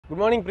Good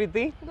morning,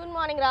 Preeti. Good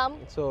morning, Ram.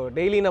 So,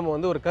 daily நம்ம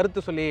வந்து ஒரு கருத்து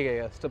சொல்லி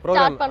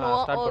program start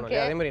பண்ணுவோம்.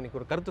 அதே மாதிரி இன்னைக்கு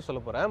ஒரு கருத்து சொல்ல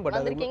போறேன். பட்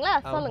வந்திருக்கீங்களா?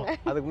 சொல்லுங்க.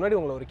 அதுக்கு முன்னாடி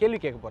உங்களை ஒரு கேள்வி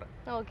கேட்க போறேன்.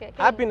 ஓகே.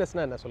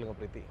 ஹாப்பினஸ்னா என்ன சொல்லுங்க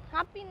பிரீத்தி?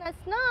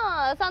 ஹாப்பினஸ்னா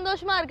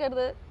சந்தோஷமா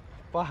இருக்கிறது.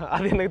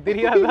 அது எனக்கு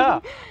தெரியாதா?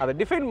 அதை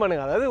டிஃபைன்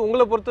பண்ணுங்க. அதாவது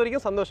உங்களை பொறுத்த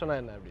வரைக்கும் சந்தோஷம்னா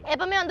என்ன அப்படி?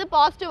 எப்பவுமே வந்து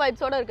பாசிட்டிவ்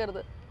வைப்ஸோட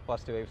இருக்கிறது.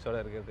 பாசிட்டிவ் வைப்ஸோட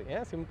இருக்கிறது.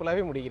 ஏன்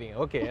சிம்பிளாவே முடிக்கிறீங்க.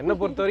 ஓகே. என்ன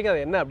பொறுத்த வரைக்கும்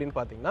அது என்ன அப்படினு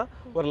பாத்தீங்கன்னா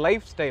ஒரு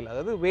லைஃப் ஸ்டைல்,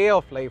 அதாவது வே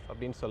ஆஃப் லைஃப்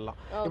அப்படினு சொல்லலாம்.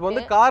 இப்போ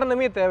வந்து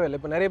காரணமே தேவையில்லை.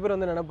 இப்போ நிறைய பேர்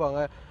வந்து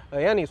நினைப்பாங்க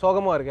ஏன் நீ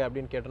சோகமா இருக்க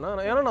அப்படின்னு கேட்டனா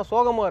ஏன்னா நான்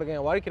சோகமா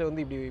இருக்கேன், வாழ்க்கையில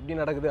வந்து இப்படி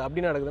நடக்குது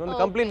அப்படி நடக்குதுன்னு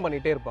வந்து கம்ப்ளைண்ட்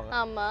பண்ணிட்டே இருப்பாங்க.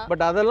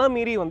 பட் அதெல்லாம்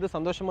மீறி வந்து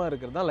சந்தோஷமா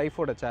இருக்கிறது தான்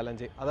லைஃபோட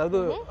சேலஞ்சே. அதாவது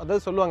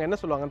சொல்லுவாங்க, என்ன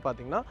சொல்லுவாங்கன்னு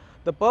பாத்தீங்கன்னா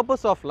the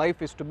purpose of life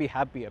is to be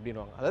happy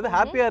அப்படின்வாங்க. அதாவது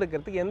ஹாப்பியா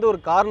இருக்கிறதுக்கு எந்த ஒரு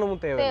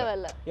காரணமும்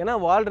தேவையில்லை. ஏன்னா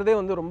வாழ்றதே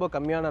வந்து ரொம்ப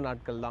கம்மியான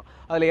நாட்கள் தான்.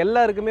 அதுல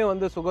எல்லாருக்குமே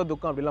வந்து சுக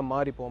துக்கம் அப்படிலாம்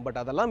மாறிப்போம்.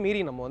 பட் அதெல்லாம்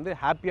மீறி நம்ம வந்து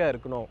ஹாப்பியா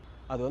இருக்கணும்,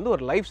 அது வந்து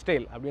ஒரு லைஃப்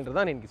ஸ்டைல்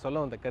அப்படின்றதான் இன்னைக்கு சொல்ல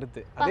வந்த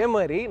கருத்து. அதே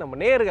மாதிரி நம்ம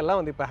நேயர்கள்லாம்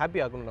வந்து இப்போ ஹாப்பி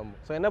ஆகணும். நம்ம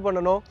ஸோ என்ன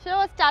பண்ணணும்? ஷோ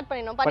ஸ்டார்ட்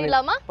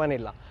பண்ணிடலாமா?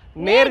 பண்ணிடலாம்.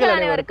 நேயர்கள்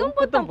அனைவருக்கும்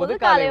புத்தம் புது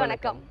காலை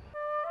வணக்கம்.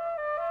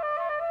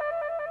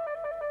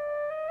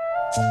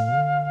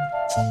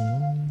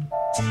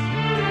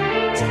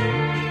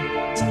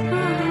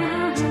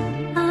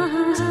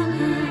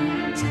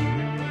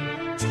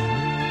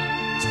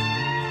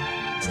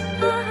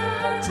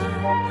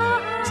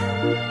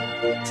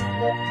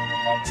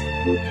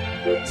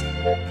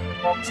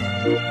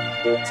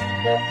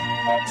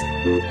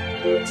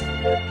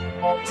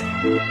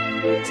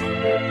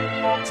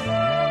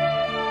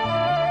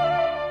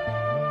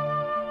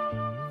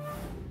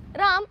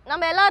 ராம்,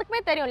 நம்ம எல்லாருக்குமே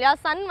தெரியும் இல்லையா,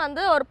 சன்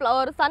வந்து ஒரு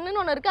சன்னு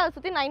ஒன்று இருக்குது, அதை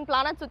சுற்றி 9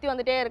 பிளானட் சுற்றி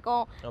வந்துட்டே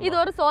இருக்கும். இது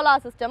ஒரு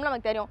சோலார் சிஸ்டம்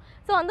நமக்கு தெரியும்.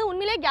 ஸோ வந்து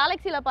உண்மையிலே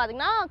கேலக்சியில்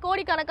பார்த்தீங்கன்னா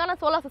கோடிக்கணக்கான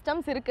சோலார்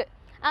சிஸ்டம்ஸ் இருக்குது.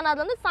 அண்ட் அது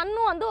வந்து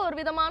சன்னும் வந்து ஒரு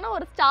விதமான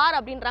ஒரு ஸ்டார்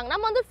அப்படின்றாங்க.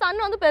 நம்ம வந்து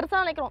சன் வந்து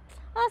பெருசாக நினைக்கிறோம்,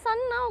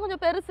 சன்னா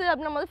கொஞ்சம் பெருசு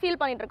அப்படின்னு நம்ம வந்து ஃபீல்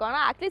பண்ணிட்டு இருக்கோம்.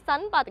 ஆனால் ஆக்சுவலி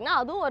சன் பார்த்தீங்கன்னா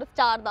அதுவும் ஒரு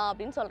ஸ்டார் தான்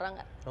அப்படின்னு சொல்கிறாங்க.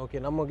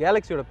 ஓகே, நம்ம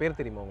கேலக்சியோட பேர்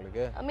தெரியுமா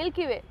உங்களுக்கு?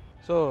 மில்கி வே.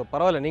 ஸோ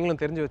பரவாயில்ல, நீங்களும்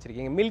தெரிஞ்சு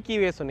வச்சிருக்கீங்க. மில்கி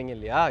வே சொன்னீங்க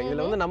இல்லையா,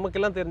 இதில் வந்து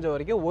நமக்கெல்லாம் தெரிஞ்ச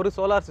வரைக்கும் ஒரு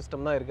சோலார்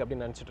சிஸ்டம் தான் இருக்குது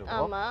அப்படின்னு நினச்சிட்டு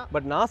இருக்கோம்.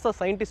 பட் நாசா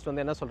சயின்டிஸ்ட்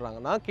வந்து என்ன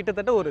சொல்கிறாங்கன்னா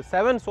கிட்டத்தட்ட ஒரு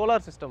 7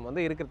 சோலார் சிஸ்டம்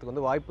வந்து இருக்கிறதுக்கு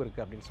வந்து வாய்ப்பு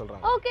இருக்குது அப்படின்னு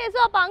சொல்கிறாங்க. ஓகே, ஸோ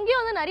அப்போ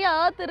அங்கேயும் வந்து நிறைய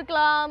எர்த்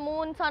இருக்கலாம்,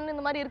 மூன், சன்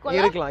இந்த மாதிரி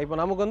இருக்கலாம். இப்போ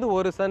நமக்கு வந்து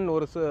ஒரு சன்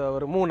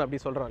ஒரு மூன் அப்படி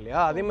சொல்கிறோம் இல்லையா,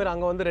 அதே மாதிரி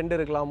அங்கே வந்து 2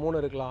 இருக்கலாம், 3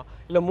 இருக்கலாம்,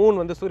 இல்லை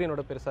மூன் வந்து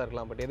சூரியனோட பெருசாக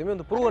இருக்கலாம். பட் எதுவுமே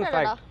வந்து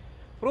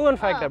ப்ரூவன்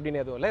ஃபேக்ட் அப்படின்னு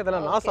எதுவும் இல்லை.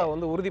 இதெல்லாம் நாசா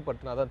வந்து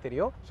உறுதிப்படுத்தினா தான்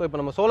தெரியும். ஸோ இப்போ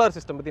நம்ம சோலார்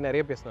சிஸ்டம் பற்றி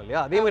நிறைய பேசணும் இல்லையா,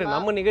 அதே மாதிரி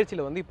நம்ம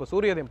நிகழ்ச்சியில் வந்து இப்போ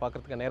சூரியோதயம்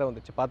பார்க்கறதுக்கு நேரம்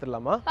வந்துச்சு.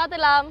 பார்த்துடலாமா?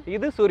 பார்த்துடலாம்.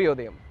 இது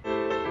சூரியோதயம்.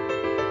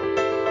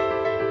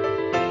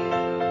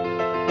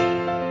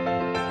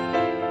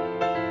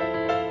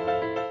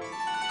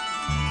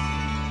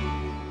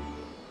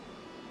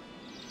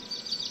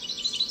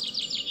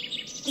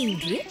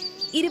 இன்று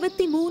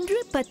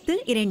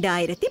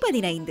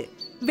 23/10/2015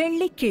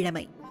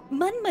 வெள்ளிக்கிழமை,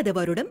 மன்மத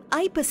வருடம்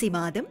ஐப்பசி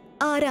மாதம்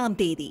 6ஆம்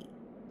தேதி.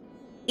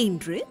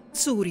 இன்று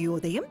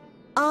சூரியோதயம்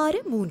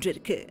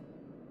 6:03.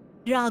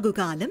 ராகு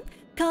காலம்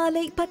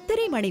காலை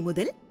 10:30 மணி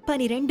முதல்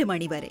 12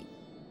 மணி வரை.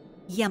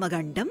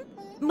 யமகண்டம்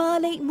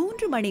மாலை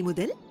 3 மணி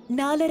முதல்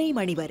 4:30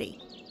 மணி வரை.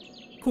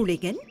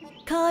 குளிகன்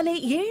காலை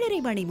 7:30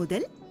 மணி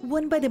முதல்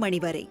 9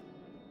 மணி வரை.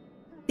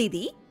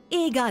 திதி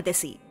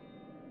ஏகாதசி.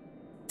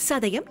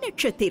 சதயம்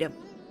நட்சத்திரம்.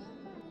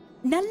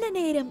 நல்ல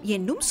நேரம்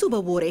என்னும்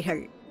சுப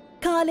ஓரைகள்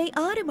காலை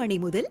 6 மணி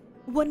முதல்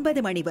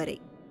 9 மணி வரை,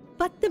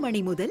 10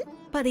 மணி முதல்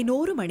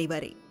 11 மணி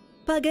வரை,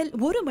 பகல்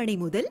 1 மணி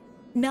முதல்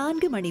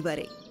 4 மணி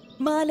வரை,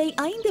 மாலை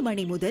 5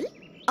 மணி முதல்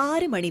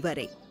 6 மணி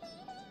வரை.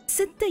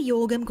 சித்த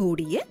யோகம்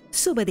கூடிய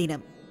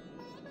சுபதினம்.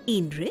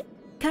 இன்று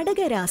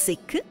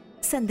கடகராசிக்கு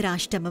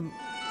சந்திராஷ்டமம்.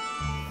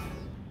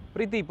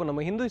 பிரீத்தி, இப்போ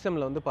நம்ம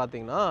ஹிந்துயிசம்ல வந்து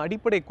பார்த்தீங்கன்னா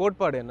அடிப்படை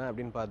கோட்பாடு என்ன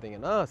அப்படின்னு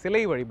பார்த்தீங்கன்னா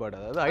சிலை வழிபாடு,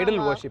 அதாவது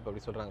ஐடல் வர்ஷிப்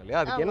அப்படி சொல்றாங்க இல்லையா,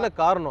 அதுக்கு என்ன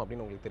காரணம்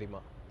அப்படின்னு உங்களுக்கு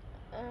தெரியுமா?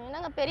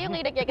 நாங்க பெரியவங்க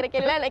கிட்ட கேக்குற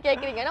கேள்வி என்ன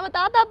கேக்குறீங்க? நம்ம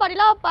தாத்தா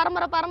பாட்டிலாம்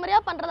பரம்பரையா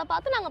பண்றத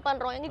பார்த்து நாங்க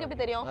பண்றோம், எங்களுக்கு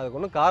எப்படி தெரியும்? அதுக்கு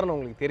ஒன்றும் காரணம்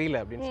உங்களுக்கு தெரியல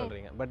அப்படின்னு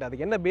சொல்றீங்க. பட்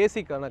அதுக்கு என்ன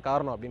பேசிக்கான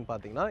காரணம் அப்படின்னு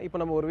பார்த்தீங்கன்னா, இப்போ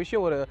நம்ம ஒரு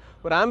விஷயம்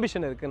ஒரு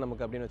ஆம்பிஷன் இருக்கு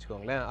நமக்கு அப்படின்னு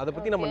வச்சுக்கோங்களேன், அதை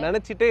பத்தி நம்ம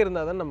நினைச்சிட்டே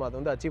இருந்தா தான் நம்ம அதை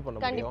வந்து அச்சீவ் பண்ண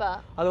முடியும்.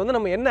 அது வந்து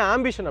நம்ம என்ன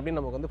ஆம்பிஷன் அப்படின்னு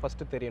நமக்கு வந்து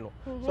ஃபர்ஸ்ட் தெரியணும்.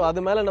 ஸோ அது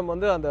மேல நம்ம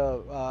வந்து அந்த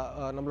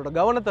நம்மளோட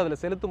கவனத்தை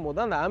அதில் செலுத்தும்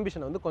போது அந்த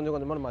ஆம்பிஷனை வந்து கொஞ்சம்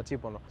கொஞ்சமா நம்ம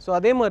அச்சீவ் பண்ணணும். ஸோ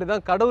அதே மாதிரி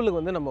தான்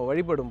கடவுளுக்கு வந்து நம்ம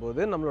வழிபடும்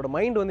போது நம்மளோட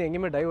மைண்ட் வந்து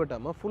எங்கேயுமே டைவர்ட்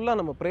ஆகாம ஃபுல்லா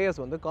நம்ம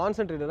பிரேயர்ஸ் வந்து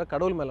கான்சென்ட்ரேட்டடா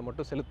கடவுள் மேல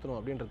மட்டும் செலுத்தணும்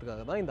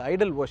அப்படின்றதுக்காக தான் இந்த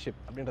ஐடல் வர்ஷிப்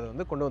அப்படின்றத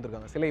வந்து கொண்டு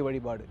வந்திருக்காங்க, சிலை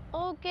வழிபாடு.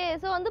 ஓகே,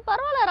 சோ வந்து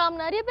பரவாயில்ல ராம்,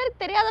 நிறைய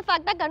பேருக்கு தெரியாத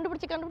ஃபேக்ட்டா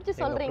கண்டுபிடிச்சு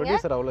சொல்றீங்க.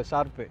 ப்ரொடியூசர் அவ்வளவு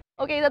ஷார்ப்.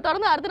 ஓகே, இதை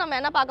தொடர்ந்து அடுத்து நம்ம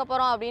என்ன பார்க்க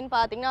போறோம் அப்படின்னு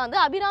பாத்தீங்கன்னா வந்து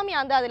அபிராமி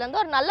அந்தாதில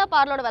இருந்து ஒரு நல்ல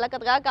பாடலோட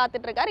விளக்கத்துக்காக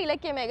காத்துட்டு இருக்காரு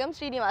இலக்கிய மேகம்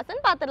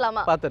ஸ்ரீனிவாசன்.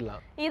 பார்த்துடலாமா?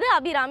 பார்த்துடலாம். இது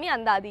அபிராமி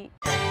அந்தாதி.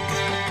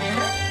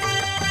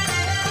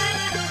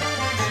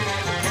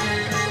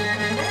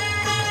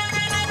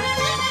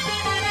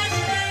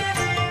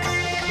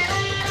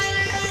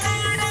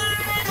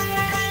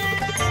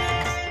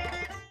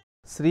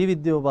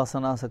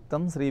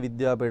 ஸ்ரீவித்யோபாசனாசக்தம்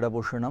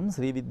ஸ்ரீவித்யாபீடபூஷணம்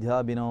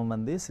ஸ்ரீவித்யாபினவம்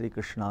வந்தே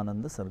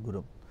ஸ்ரீகிருஷ்ணானந்த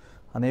சர்க்குரு.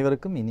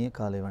 அனைவருக்கும் இனிய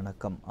காலை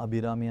வணக்கம்.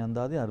 அபிராமி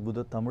அந்தாதி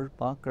அற்புத தமிழ்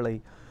பாக்களை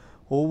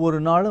ஒவ்வொரு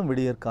நாளும்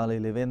விடியற்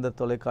காலையிலே வேந்தர்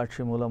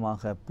தொலைக்காட்சி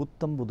மூலமாக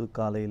புத்தம் புது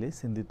காலையிலே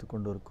சிந்தித்து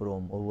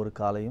கொண்டிருக்கிறோம். ஒவ்வொரு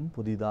காலையும்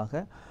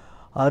புதிதாக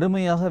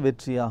அருமையாக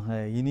வெற்றியாக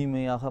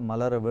இனிமையாக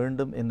மலர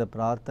வேண்டும் என்ற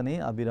பிரார்த்தனை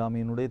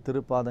அபிராமியினுடைய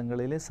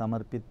திருப்பாதங்களிலே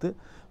சமர்ப்பித்து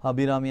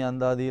அபிராமி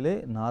அந்தாதியிலே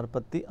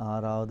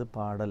 46வது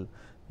பாடல்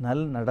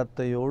நல்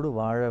நடத்தையோடு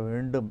வாழ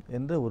வேண்டும்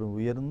என்ற ஒரு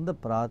உயர்ந்த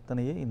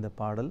பிரார்த்தனையை இந்த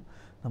பாடல்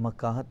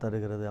நமக்காக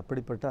தருகிறது.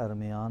 அப்படிப்பட்ட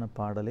அருமையான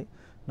பாடலை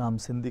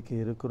நாம் சிந்திக்க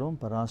இருக்கிறோம்.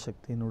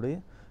 பராசக்தியினுடைய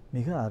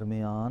மிக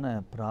அருமையான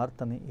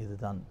பிரார்த்தனை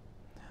இதுதான்.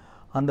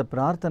 அந்த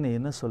பிரார்த்தனை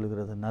என்ன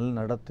சொல்கிறது? நல்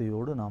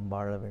நடத்தையோடு நாம்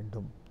வாழ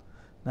வேண்டும்.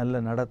 நல்ல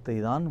நடத்தை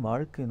தான்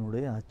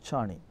வாழ்க்கையினுடைய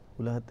அச்சாணி.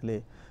 உலகத்திலே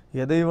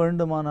எதை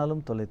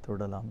வேண்டுமானாலும் தொலைத்து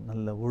விடலாம்.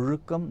 நல்ல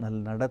ஒழுக்கம் நல்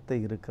நடத்தை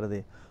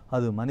இருக்கிறதே,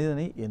 அது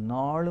மனிதனை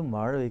எந்நாளும்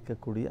வாழ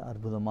வைக்கக்கூடிய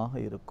அற்புதமாக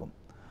இருக்கும்.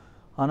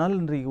 ஆனால்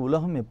இன்றைக்கு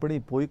உலகம் எப்படி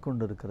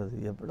போய்கொண்டிருக்கிறது,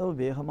 எவ்வளவு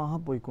வேகமாக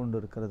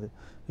போய்கொண்டிருக்கிறது.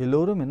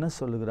 எல்லோரும் என்ன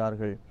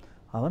சொல்லுகிறார்கள்?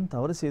 அவன்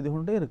தவறு செய்து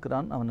கொண்டே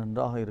இருக்கிறான், அவன்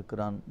நன்றாக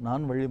இருக்கிறான்,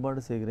 நான்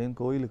வழிபாடு செய்கிறேன்,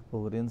 கோயிலுக்கு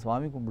போகிறேன்,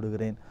 சுவாமி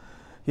கும்பிடுகிறேன்,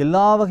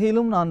 எல்லா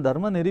வகையிலும் நான்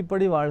தர்ம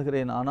நெறிப்படி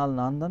வாழ்கிறேன், ஆனால்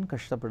நான் தான்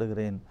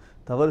கஷ்டப்படுகிறேன்.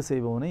 தவறு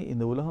செய்பவனை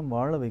இந்த உலகம்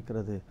வாழ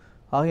வைக்கிறது,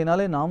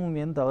 ஆகையினாலே நாமும்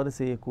ஏன் தவறு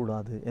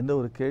செய்யக்கூடாது என்ற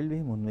ஒரு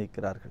கேள்வியை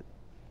முன்வைக்கிறார்கள்.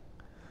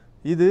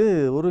 இது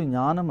ஒரு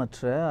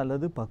ஞானமற்ற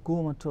அல்லது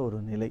பக்குவமற்ற ஒரு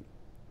நிலை.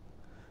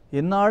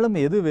 எந்நாளும்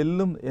எது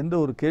வெல்லும் என்ற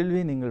ஒரு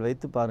கேள்வியை நீங்கள்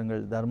வைத்து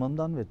பாருங்கள்.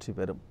 தர்மம்தான் வெற்றி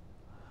பெறும்.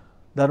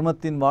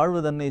 தர்மத்தின்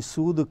வாழ்வு தன்னை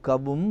சூது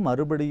கவும்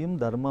மறுபடியும்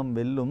தர்மம்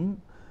வெல்லும்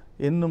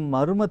என்னும்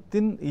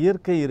மர்மத்தின்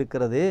இயற்கை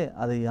இருக்கிறதே,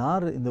 அதை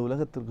யார் இந்த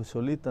உலகத்திற்கு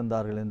சொல்லி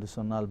தந்தார்கள் என்று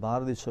சொன்னால்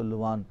பாரதி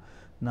சொல்லுவான்,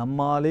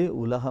 நம்மாலே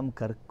உலகம்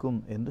கற்கும்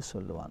என்று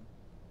சொல்லுவான்.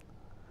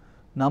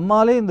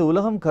 நம்மாலே இந்த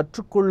உலகம்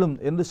கற்றுக்கொள்ளும்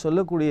என்று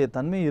சொல்லக்கூடிய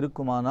தன்மை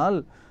இருக்குமானால்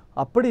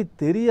அப்படி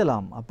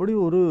தெரியலாம். அப்படி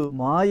ஒரு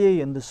மாயை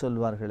என்று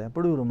சொல்வார்கள்,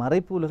 அப்படி ஒரு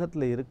மறைப்பு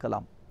உலகத்தில்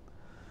இருக்கலாம்.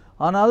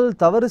 ஆனால்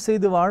தவறு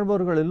செய்து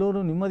வாழ்பவர்கள்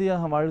எல்லோரும்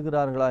நிம்மதியாக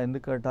வாழ்கிறார்களா என்று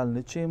கேட்டால்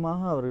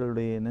நிச்சயமாக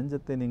அவர்களுடைய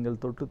நெஞ்சத்தை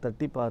நீங்கள் தொட்டு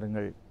தட்டி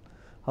பாருங்கள்,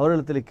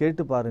 அவர்களிடத்தில்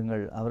கேட்டு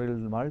பாருங்கள்.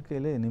 அவர்கள்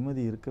வாழ்க்கையிலே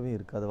நிம்மதி இருக்கவே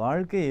இருக்காது.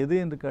 வாழ்க்கை எது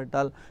என்று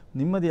கேட்டால்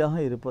நிம்மதியாக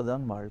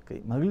இருப்பதுதான் வாழ்க்கை,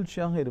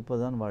 மகிழ்ச்சியாக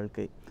இருப்பதுதான்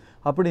வாழ்க்கை.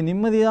 அப்படி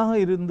நிம்மதியாக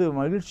இருந்து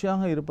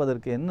மகிழ்ச்சியாக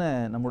இருப்பதற்கு என்ன?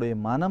 நம்முடைய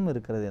மனம்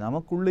இருக்கிறது,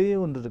 நமக்குள்ளேயே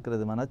ஒன்று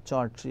இருக்கிறது,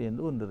 மனச்சாட்சி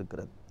என்று ஒன்று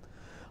இருக்கிறது.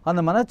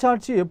 அந்த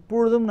மனச்சாட்சி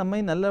எப்பொழுதும்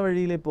நம்மை நல்ல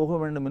வழியிலே போக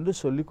வேண்டும் என்று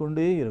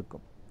சொல்லிக்கொண்டே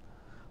இருக்கும்.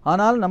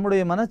 ஆனால்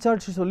நம்முடைய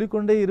மனச்சாட்சி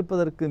சொல்லிக்கொண்டே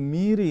இருப்பதற்கு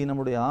மீறி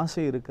நம்முடைய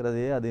ஆசை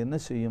இருக்கிறதே, அது என்ன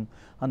செய்யும்?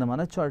 அந்த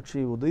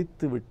மனச்சாட்சியை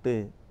உதைத்து விட்டு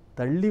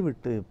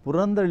தள்ளிவிட்டு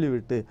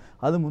புறந்தள்ளிவிட்டு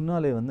அது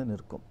முன்னாலே வந்து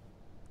நிற்கும்.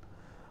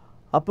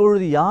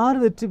 அப்பொழுது யார்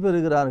வெற்றி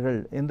பெறுகிறார்கள்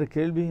என்ற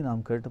கேள்வியை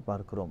நாம் கேட்டு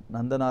பார்க்கிறோம்.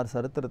 நந்தனார்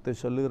சரித்திரத்தை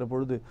சொல்லுகிற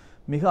பொழுது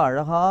மிக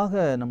அழகாக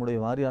நம்முடைய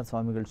வாரியார்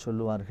சுவாமிகள்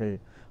சொல்லுவார்கள்,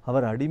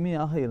 அவர்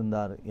அடிமையாக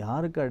இருந்தார்.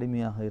 யாருக்கு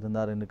அடிமையாக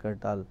இருந்தார் என்று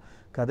கேட்டால்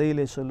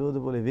கதையிலே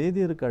சொல்லுவது போல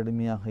வேதியருக்கு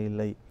அடிமையாக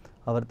இல்லை,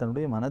 அவர்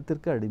தன்னுடைய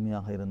மனத்திற்கு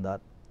அடிமையாக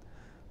இருந்தார்.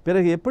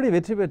 பிறகு எப்படி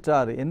வெற்றி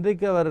பெற்றார்?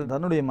 என்றைக்கு அவர்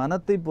தன்னுடைய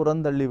மனத்தை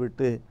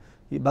புறந்தள்ளிவிட்டு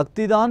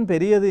பக்திதான்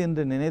பெரியது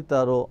என்று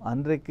நினைத்தாரோ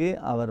அன்றைக்கே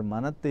அவர்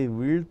மனத்தை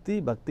வீழ்த்தி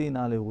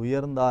பக்தியினாலே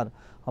உயர்ந்தார்.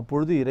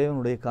 அப்பொழுது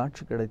இறைவனுடைய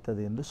காட்சி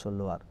கிடைத்தது என்று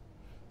சொல்லுவார்.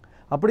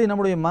 அப்படி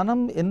நம்முடைய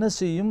மனம் என்ன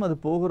செய்யும்? அது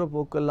போகிற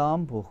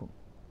போக்கெல்லாம் போகும்.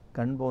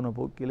 கண் போன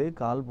போக்கிலே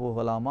கால்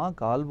போகலாமா,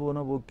 கால்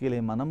போன போக்கிலே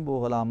மனம்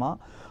போகலாமா,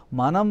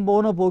 மனம்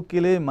போன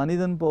போக்கிலே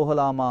மனிதன்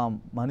போகலாமா,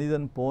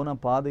 மனிதன் போன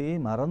பாதையை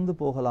மறந்து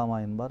போகலாமா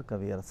என்பார்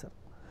கவியரசர்.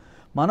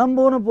 மனம்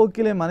போன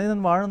போக்கிலே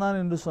மனிதன்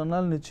வாழ்ந்தான் என்று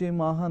சொன்னால்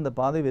நிச்சயமாக அந்த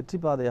பாதை வெற்றி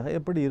பாதையாக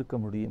எப்படி இருக்க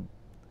முடியும்?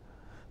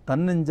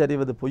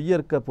 தன்னெஞ்சறிவது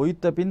பொய்யற்க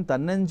பொய்த்த பின்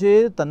தன்னெஞ்சே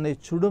தன்னை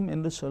சுடும்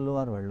என்று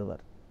சொல்லுவார்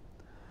வள்ளுவர்.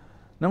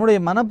 நம்முடைய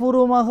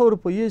மனப்பூர்வமாக ஒரு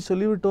பொய்யை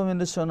சொல்லிவிட்டோம்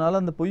என்று சொன்னால்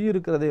அந்த பொய்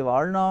இருக்கிறதை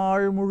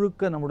வாழ்நாள்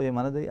முழுக்க நம்முடைய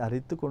மனதை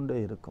அரித்து கொண்டே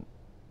இருக்கும்.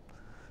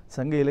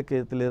 சங்க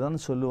இலக்கியத்திலே தான்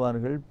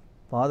சொல்லுவார்கள்,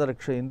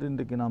 பாதரட்சை என்று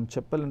இன்றைக்கு நாம்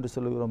செப்பல் என்று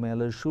சொல்லுகிறோமே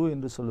அல்லது ஷூ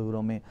என்று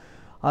சொல்லுகிறோமே,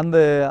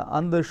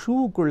 அந்த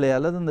ஷூவுக்குள்ளே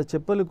அல்லது அந்த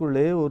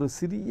செப்பலுக்குள்ளே ஒரு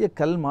சிறிய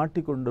கல்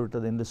மாட்டி கொண்டு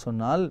விட்டது என்று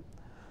சொன்னால்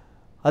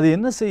அது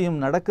என்ன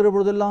செய்யும்? நடக்கிற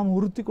பொழுதெல்லாம்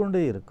உறுத்தி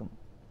கொண்டே இருக்கும்.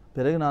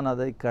 பிறகு நான்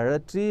அதை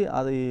கழற்றி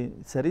அதை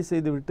சரி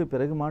செய்துவிட்டு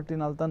பிறகு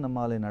மாட்டினால்தான்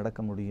நம்மாலே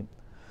நடக்க முடியும்.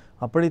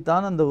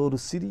 அப்படித்தான் அந்த ஒரு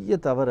சிறிய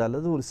தவறு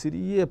அல்லது ஒரு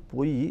சிறிய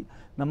பொய்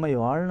நம்மை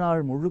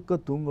வாழ்நாள் முழுக்க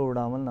தூங்க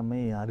விடாமல் நம்மை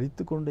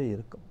அரித்து கொண்டே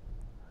இருக்கும்.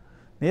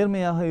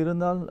 நேர்மையாக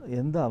இருந்தால்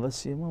எந்த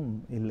அவசியமும்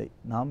இல்லை.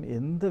 நாம்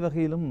எந்த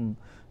வகையிலும்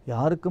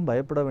யாருக்கும்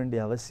பயப்பட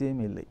வேண்டிய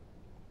அவசியம் இல்லை.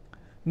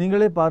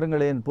 நீங்களே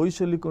பாருங்களேன், பொய்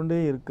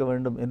சொல்லிக்கொண்டே இருக்க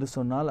வேண்டும் என்று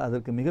சொன்னால்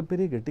அதற்கு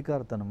மிகப்பெரிய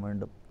கெட்டிக்காரத்தனம்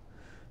வேண்டும்.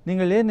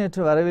 நீங்கள் ஏன்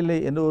நேற்று வரவில்லை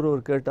என்று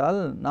ஒருவர் கேட்டால்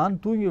நான்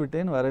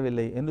தூங்கிவிட்டேன்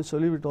வரவில்லை என்று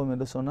சொல்லிவிட்டோம்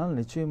என்று சொன்னால்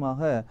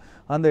நிச்சயமாக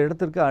அந்த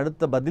இடத்திற்கு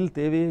அடுத்த பதில்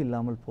தேவையே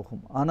இல்லாமல்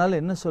போகும். ஆனால்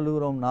என்ன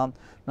சொல்லுகிறோம்?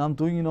 நாம்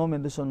தூங்கினோம்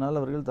என்று சொன்னால்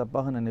அவர்கள்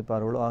தப்பாக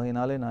நினைப்பார்களோ,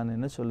 ஆகையினாலே நான்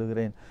என்ன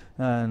சொல்லுகிறேன்,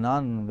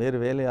 நான் வேறு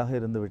வேலையாக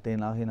இருந்து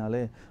விட்டேன்,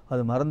 ஆகையினாலே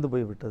அது மறந்து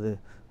போய்விட்டது,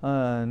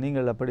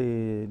 நீங்கள் அப்படி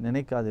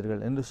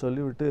நினைக்காதீர்கள் என்று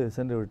சொல்லிவிட்டு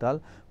சென்று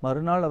விட்டால்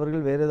மறுநாள்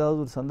அவர்கள் வேறு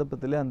ஏதாவது ஒரு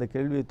சந்தர்ப்பத்திலே அந்த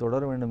கேள்வியை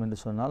தொடர வேண்டும் என்று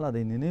சொன்னால்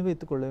அதை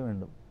நினைவைத்துக் கொள்ள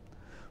வேண்டும்.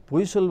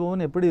 பொய்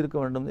சொல்பவன் எப்படி இருக்க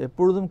வேண்டும்?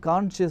 எப்பொழுதும்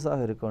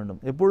கான்ஷியஸாக இருக்க வேண்டும்,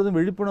 எப்பொழுதும்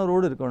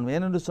விழிப்புணர்வோடு இருக்க வேண்டும்.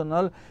 ஏனென்று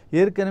சொன்னால்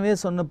ஏற்கனவே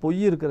சொன்ன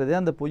பொய் இருக்கிறதே,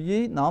 அந்த பொய்யை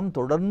நாம்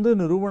தொடர்ந்து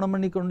நிரூபணம்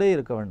பண்ணிக்கொண்டே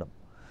இருக்க வேண்டும்.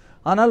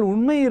 ஆனால்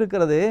உண்மை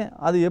இருக்கிறதே,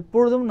 அது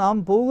எப்பொழுதும்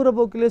நாம் போகிற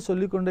போக்கிலே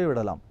சொல்லிக்கொண்டே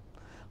விடலாம்.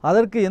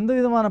 அதற்கு எந்த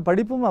விதமான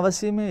படிப்பும்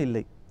அவசியமே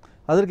இல்லை.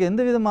 அதற்கு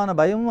எந்த விதமான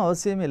பயமும்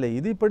அவசியம் இல்லை.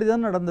 இது இப்படி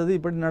தான் நடந்தது,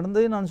 இப்படி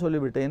நடந்ததை நான்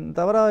சொல்லிவிட்டேன்,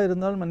 தவறாக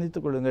இருந்தால்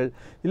மன்னித்துக் கொள்ளுங்கள்,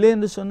 இல்லை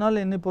என்று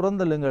சொன்னால் என்னை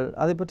புறந்தள்ளுங்கள்,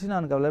 அதை பற்றி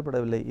நான்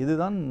கவலைப்படவில்லை,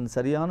 இதுதான்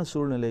சரியான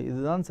சூழ்நிலை,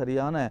 இதுதான்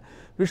சரியான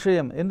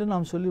விஷயம் என்று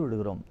நாம்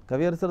சொல்லிவிடுகிறோம்.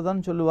 கவியரசர்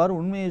தான் சொல்லுவார்,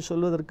 உண்மையை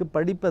சொல்வதற்கு,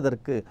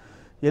 படிப்பதற்கு,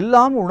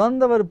 எல்லாம்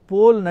உணர்ந்தவர்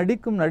போல்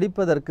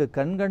நடிப்பதற்கு,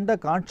 கண்கண்ட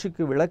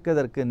காட்சிக்கு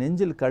விளக்கதற்கு,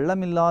 நெஞ்சில்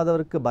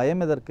கள்ளமில்லாதவருக்கு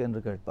பயம் எதற்கு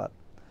என்று கேட்பார்.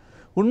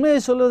 உண்மையை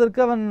சொல்வதற்கு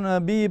அவன்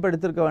பிஇ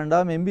படித்திருக்க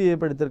வேண்டாம், எம்பிஏ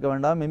படித்திருக்க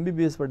வேண்டாம்,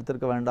 எம்பிபிஎஸ்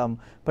படித்திருக்க வேண்டாம்,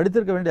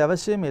 படித்திருக்க வேண்டிய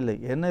அவசியம் இல்லை.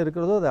 என்ன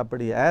இருக்கிறதோ அது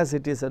அப்படி ஆஸ்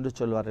இட் இஸ் என்று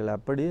சொல்வார்கள்,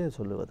 அப்படியே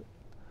சொல்லுவது.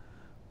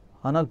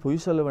 ஆனால் பொய்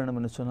சொல்ல வேண்டும்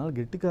என்று சொன்னால்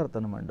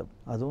கெட்டிக்காரத்தனம் வேண்டும்.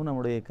 அதுவும்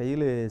நம்முடைய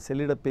கையில்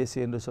செல்லிடப்பேசி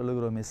என்று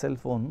சொல்லுகிறோமே,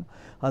 செல்ஃபோன்,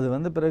 அது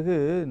வந்த பிறகு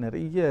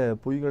நிறைய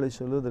பொய்களை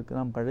சொல்வதற்கு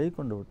நாம் பழகி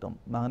கொண்டு விட்டோம்.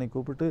 மகனை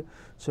கூப்பிட்டு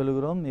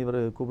சொல்லுகிறோம், இவர்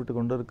கூப்பிட்டு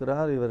கொண்டு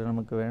இருக்கிறார், இவர்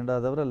நமக்கு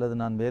வேண்டாதவர், அல்லது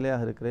நான்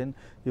வேலையாக இருக்கிறேன்,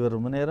 இவர்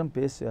ரொம்ப நேரம்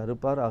பேசி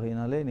அறுப்பார்,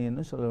 ஆகையினாலே நீ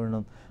என்ன சொல்ல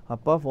வேண்டும்,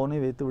 அப்பா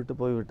ஃபோனை வைத்து விட்டு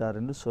போய்விட்டார்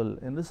என்று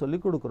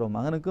சொல்லிக் கொடுக்கிறோம்.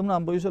 மகனுக்கும்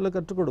நாம் பொய் சொல்ல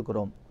கற்றுக்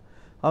கொடுக்கிறோம்.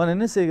 அவன்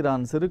என்ன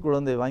செய்கிறான், சிறு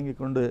குழந்தை வாங்கி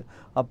கொண்டு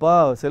அப்பா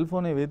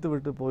செல்ஃபோனை வைத்து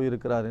விட்டு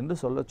போயிருக்கிறார் என்று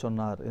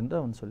சொன்னார் என்று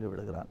அவன்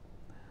சொல்லிவிடுகிறான்.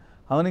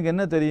 அவனுக்கு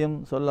என்ன தெரியும்,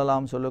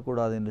 சொல்லலாம்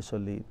சொல்லக்கூடாது என்று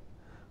சொல்லி.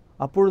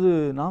 அப்பொழுது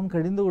நாம்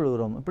கடிந்து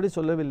கொள்கிறோம், இப்படி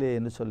சொல்லவில்லையே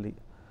என்று சொல்லி.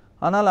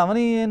 ஆனால்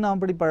அவனையே நாம்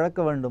அப்படி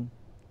பழக்க வேண்டும்.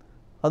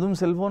 அதுவும்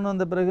செல்ஃபோன்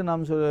வந்த பிறகு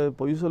நாம்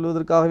பொய்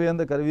சொல்வதற்காகவே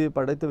அந்த கருவியை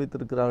படைத்து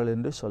வைத்திருக்கிறார்கள்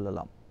என்று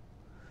சொல்லலாம்.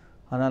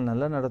 ஆனால்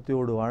நல்ல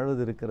நடத்தையோடு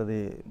வாழ்வது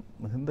இருக்கிறதே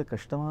மிகுந்த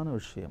கஷ்டமான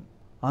விஷயம்.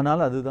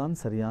 ஆனால் அதுதான்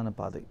சரியான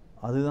பாதை,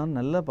 அதுதான்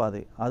நல்ல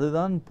பாதை,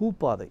 அதுதான்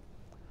பூப்பாதை.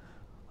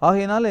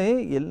 ஆகையினாலே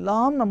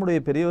எல்லாம் நம்முடைய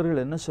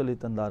பெரியவர்கள் என்ன சொல்லி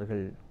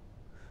தந்தார்கள்,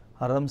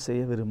 அறம்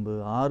செய்ய விரும்பு,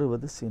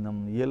 ஆறுவது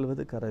சினம்,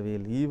 இயல்வது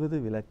கரவேல், ஈவது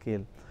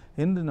விளக்கேல்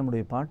என்று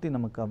நம்முடைய பாட்டி,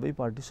 நமக்கு அவ்வை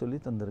பாட்டி சொல்லி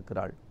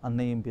தந்திருக்கிறாள்.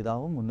 அன்னையும்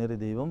பிதாவும் முன்னேறி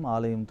தெய்வம்,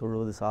 ஆலயம்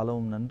தொழுவது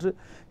சாலவும் நன்று,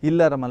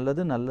 இல்லறம்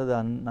அல்லது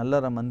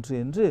நல்லறம் அன்று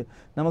என்று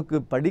நமக்கு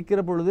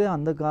படிக்கிற பொழுதே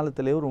அந்த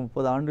காலத்திலே ஒரு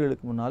 30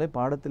 ஆண்டுகளுக்கு முன்னாலே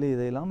பாடத்திலே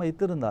இதையெல்லாம்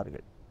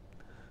வைத்திருந்தார்கள்.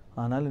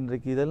 ஆனால்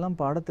இன்றைக்கு இதெல்லாம்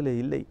பாடத்திலே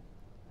இல்லை.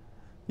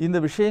 இந்த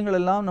விஷயங்கள்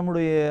எல்லாம்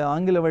நம்முடைய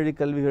ஆங்கில வழி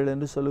கல்விகள்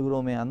என்று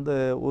சொல்லுகிறோமே, அந்த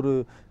ஒரு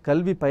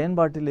கல்வி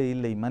பயன்பாட்டிலே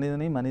இல்லை.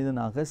 மனிதனை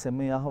மனிதனாக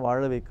செம்மையாக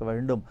வாழ வைக்க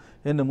வேண்டும்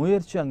என்ற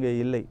முயற்சி அங்கே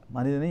இல்லை.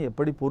 மனிதனை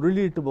எப்படி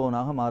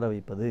பொருளீட்டுபவனாக மாற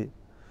வைப்பது,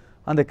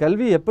 அந்த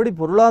கல்வி எப்படி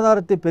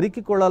பொருளாதாரத்தை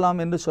பெருக்கிக்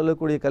கொள்ளலாம் என்று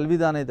சொல்லக்கூடிய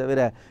கல்விதானே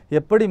தவிர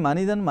எப்படி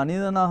மனிதன்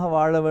மனிதனாக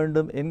வாழ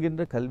வேண்டும்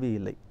என்கின்ற கல்வி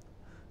இல்லை.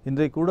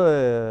 இன்றைக்கு கூட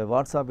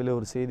வாட்ஸ்அப்பில்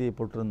ஒரு செய்தியை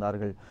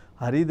போட்டிருந்தார்கள்,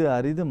 அரிது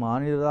அரிது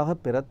மானிடராக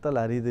பிறத்தல்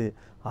அரிது,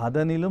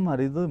 அதனிலும்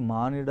அரிது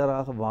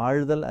மானிடராக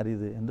வாழ்தல்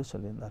அரிது என்று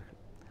சொல்லியிருந்தார்கள்.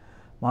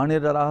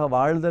 மானிடராக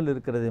வாழ்தல்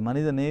இருக்கிறது,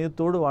 மனித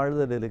நேயத்தோடு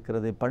வாழ்தல்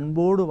இருக்கிறது,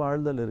 பண்போடு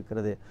வாழ்தல்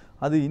இருக்கிறது.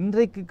 அது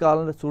இன்றைக்கு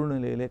கால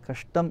சூழ்நிலையிலே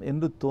கஷ்டம்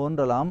என்று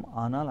தோன்றலாம்.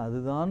 ஆனால்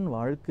அதுதான்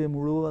வாழ்க்கை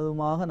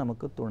முழுவதுமாக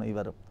நமக்கு துணை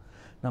வரும்.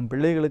 நம்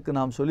பிள்ளைகளுக்கு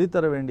நாம்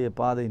சொல்லித்தர வேண்டிய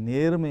பாதை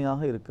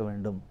நேர்மையாக இருக்க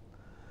வேண்டும்.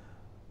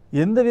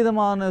 எந்த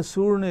விதமான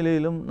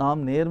சூழ்நிலையிலும்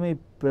நாம் நேர்மை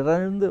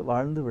பிறழ்ந்து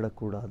வாழ்ந்து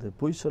விடக்கூடாது,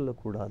 பொய்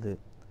சொல்லக்கூடாது.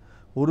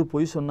 ஒரு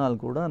பொய் சொன்னால்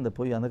கூட அந்த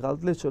பொய், அந்த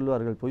காலத்திலே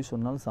சொல்வார்கள், பொய்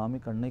சொன்னால் சாமி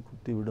கண்ணை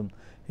குத்திவிடும்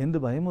என்று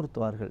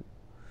பயமுறுத்துவார்கள்.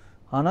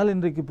 ஆனால்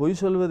இன்றைக்கு பொய்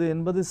சொல்வது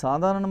என்பது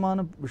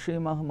சாதாரணமான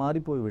விஷயமாக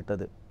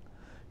மாறிப்போய்விட்டது.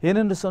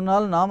 ஏனென்று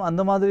சொன்னால் நாம்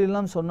அந்த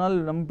மாதிரியெல்லாம் சொன்னால்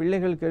நம்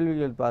பிள்ளைகள் கேள்வி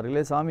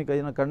கேட்பார்களே, சாமி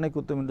கண்ணை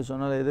குத்தும் என்று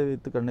சொன்னால் எதை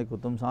வைத்து கண்ணை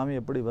குத்தும், சாமி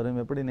எப்படி வரும்,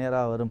 எப்படி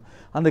நேராக வரும்,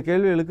 அந்த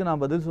கேள்விகளுக்கு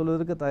நாம் பதில்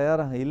சொல்வதற்கு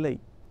தயாராக இல்லை.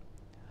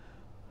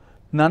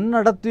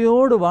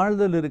 நன்னடத்தையோடு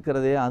வாழ்தல்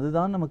இருக்கிறதே,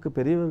 அதுதான் நமக்கு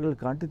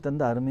பெரியவர்கள்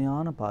காட்டித்தந்த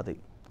அருமையான பாதை.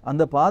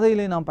 அந்த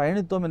பாதையிலே நாம்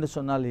பயணித்தோம் என்று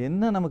சொன்னால்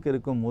என்ன நமக்கு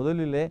இருக்கும்,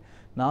 முதலிலே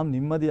நாம்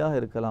நிம்மதியாக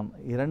இருக்கலாம்.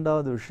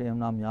 இரண்டாவது விஷயம்,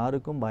 நாம்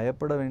யாருக்கும்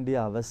பயப்பட வேண்டிய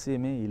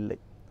அவசியமே இல்லை.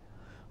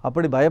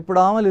 அப்படி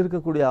பயப்படாமல்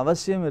இருக்கக்கூடிய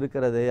அவசியம்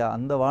இருக்கிறதே,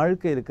 அந்த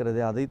வாழ்க்கை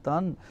இருக்கிறதே,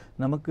 அதைத்தான்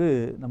நமக்கு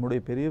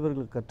நம்முடைய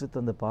பெரியவர்கள்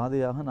கற்றுத்தந்த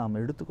பாதையாக நாம்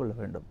எடுத்துக்கொள்ள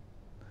வேண்டும்.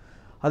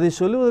 அதை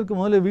சொல்லுவதற்கு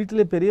முதல்ல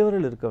வீட்டிலே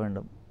பெரியவர்கள் இருக்க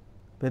வேண்டும்.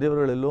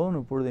 பெரியவர்கள் எல்லோரும்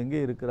இப்பொழுது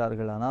எங்கே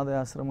இருக்கிறார்கள், அநாதை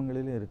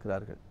ஆசிரமங்களிலே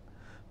இருக்கிறார்கள்.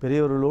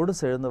 பெரியவர்களோடு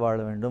சேர்ந்து வாழ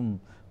வேண்டும்,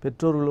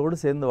 பெற்றோர்களோடு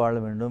சேர்ந்து வாழ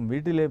வேண்டும்,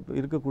 வீட்டிலே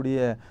இருக்கக்கூடிய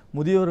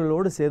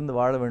முதியோர்களோடு சேர்ந்து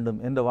வாழ வேண்டும்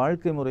என்ற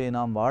வாழ்க்கை முறையை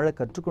நாம் வாழ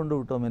கற்றுக்கொண்டு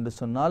விட்டோம் என்று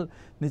சொன்னால்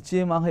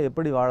நிச்சயமாக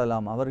எப்படி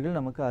வாழலாம், அவர்கள்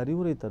நமக்கு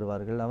அறிவுரை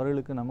தருவார்கள்,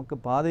 அவர்களுக்கு நமக்கு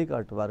பாதை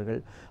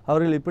காட்டுவார்கள்,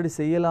 அவர்கள் இப்படி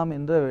செய்யலாம்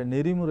என்ற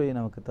நெறிமுறையை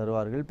நமக்கு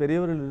தருவார்கள்.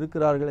 பெரியவர்கள்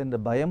இருக்கிறார்கள் என்ற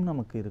பயம்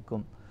நமக்கு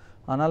இருக்கும்.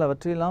 ஆனால்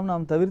அவற்றையெல்லாம்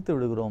நாம் தவிர்த்து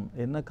விடுகிறோம்.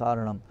 என்ன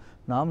காரணம்,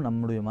 நாம்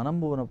நம்முடைய மனம்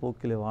போன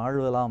போக்கிலே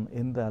வாழலாம்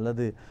என்ற,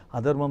 அல்லது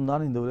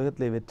அதர்மம்தான் இந்த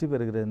உலகத்திலே வெற்றி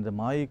பெறுகிறது என்ற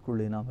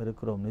மாயைக்குள்ளே நாம்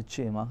இருக்கிறோம்.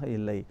 நிச்சயமாக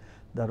இல்லை.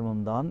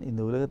 தர்மம்தான்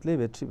இந்த உலகத்திலே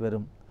வெற்றி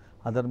பெறும்,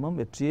 அதர்மம்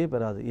வெற்றியே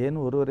பெறாது. ஏன்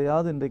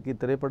ஒருவரையாவது இன்றைக்கு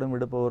திரைப்படம்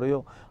எடுப்பவரையோ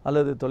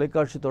அல்லது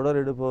தொலைக்காட்சி தொடர்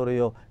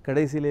எடுப்பவரையோ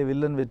கடைசியிலே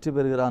வில்லன் வெற்றி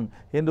பெறுகிறான்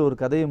என்று ஒரு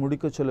கதையை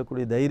முடிக்க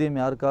சொல்லக்கூடிய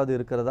தைரியம் யாருக்காவது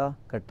இருக்கிறதா?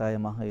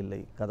 கட்டாயமாக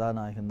இல்லை.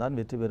 கதாநாயகன் தான்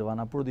வெற்றி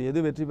பெறுவான். அப்பொழுது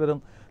எது வெற்றி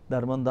பெறும்?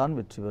 தர்மம்தான்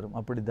வெற்றி பெறும்.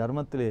 அப்படி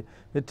தர்மத்திலே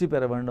வெற்றி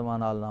பெற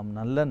வேண்டுமானால் நாம்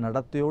நல்ல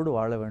நடத்தையோடு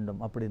வாழ வேண்டும்.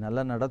 அப்படி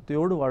நல்ல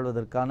நடத்தையோடு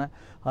வாழ்வதற்கான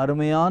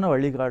அருமையான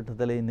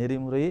வழிகாட்டுதலை,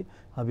 நெறிமுறையை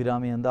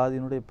அபிராமி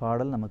அந்தாதியினுடைய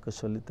பாடல் நமக்கு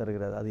சொல்லித்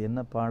தருகிறது. அது என்ன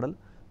பாடல்?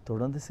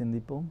 தொடர்ந்து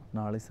சிந்திப்போம்,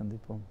 நாளை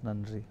சந்திப்போம்.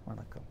 நன்றி,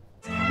 வணக்கம்.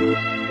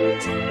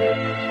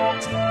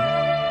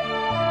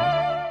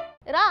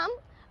 ராம்,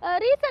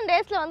 ரீசெண்ட்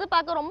டேஸ்ல வந்து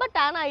பார்க்க ரொம்ப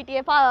டேன்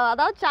ஆயிட்டியேப்பா.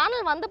 அதாவது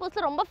சேனல் வந்த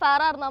புதுசுல ரொம்ப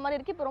ஃபேரா இருந்த மாதிரி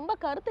இருக்கு. இப்போ ரொம்ப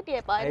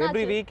கருத்துட்டியேப்பா.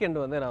 எவ்ரி வீக்கெண்ட்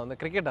வந்து நான் வந்து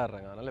கிரிக்கெட்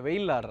ஆடுறேன். அதனால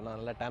வெயில் ஆடுறேன்.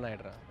 நல்லா டேன்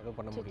ஆயிடுறேன். எதுவும்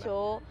பண்ண முடியல. ஸோ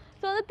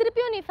வந்து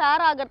திருப்பியும் நீ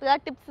ஃபேர் ஆகிறதுக்காக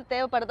டிப்ஸ்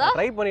தேவைப்படுதா?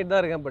 ட்ரை பண்ணிட்டு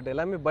தான் இருக்கேன். பட்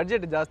எல்லாமே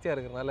பட்ஜெட் ஜாஸ்தியாக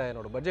இருக்கிறதுனால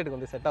என்னோட பட்ஜெட்டுக்கு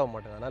வந்து செட் ஆக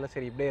மாட்டேங்குது. அதனால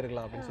சரி இப்படியே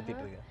இருக்கலாம் அப்படின்னு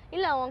சுற்றிட்டு இருக்கேன்.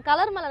 இல்லை உன்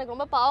கலர் மேலே எனக்கு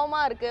ரொம்ப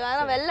பாவமாக இருக்குது.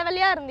 ஆனால் வெள்ளை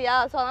வெள்ளையாக இருந்தியா?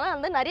 ஸோ அதனால்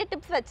வந்து நிறைய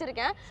டிப்ஸ்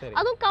வச்சுருக்கேன்.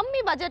 அதுவும்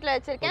கம்மி பட்ஜெட்டில்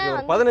வச்சுருக்கேன்.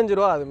 15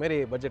 ரூபா அது மாதிரி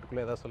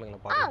பட்ஜெட்டுக்குள்ளே ஏதாவது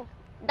சொல்லுங்களேன் பார்க்கலாம்.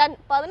 டன்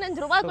 15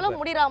 ரூபாய்க்குள்ள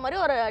முடிகிற மாதிரி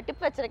ஒரு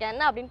டிப் வச்சிருக்கேன்.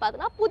 என்ன அப்படின்னு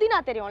பார்த்தீங்கன்னா, புதினா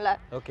தெரியும்ல,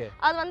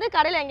 அது வந்து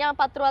கடையில் எங்கேயா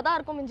 10 ரூபா தான்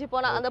இருக்கும் மிஞ்சி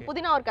போனால். அந்த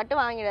புதினா ஒரு கட்டு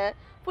வாங்கிடு.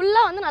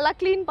 ஃபுல்லாக வந்து நல்லா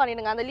க்ளீன்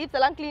பண்ணிடுங்க. அந்த லீவ்ஸ்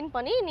எல்லாம் க்ளீன்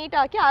பண்ணி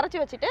நீட்டாக்கி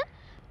அரைச்சி வச்சுட்டு,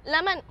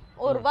 லெமன்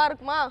 ₹1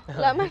 இருக்குமா,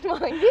 லெமன்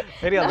வாங்கி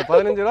சரி அந்த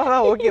 15 ரூபா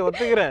தான் ஓகே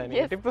ஒத்துக்கிறேன்.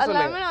 நீங்க டிப்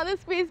சொல்லுங்க. லெமன் வந்து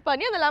ஸ்குவீஸ்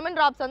பண்ணி அந்த லெமன்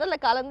டிராப்ஸ் வந்து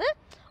அதில் கலந்து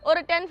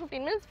ஒரு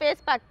 10-15 மினிட்ஸ்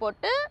ஃபேஸ் பேக்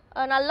போட்டு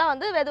நல்லா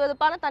வந்து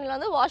வெதுவெதுப்பான தண்ணியில்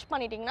வந்து வாஷ்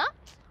பண்ணிட்டீங்கன்னா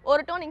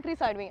ஒரு டோன்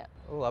இன்க்ரீஸ் ஆயிடுவீங்க.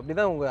 ஓ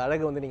அப்படிதான் உங்க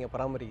அழகு வந்து நீங்க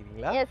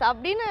பராமரிக்கிறீங்களா? எஸ்,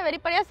 அப்படின்னு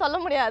வெளிப்படையா சொல்ல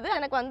முடியாது.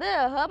 எனக்கு வந்து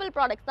ஹெர்பல்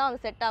ப்ராடக்ட்ஸ் தான்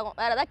வந்து செட் ஆகும்.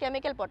 வேற ஏதாவது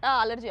கெமிக்கல் போட்டால்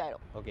அலர்ஜி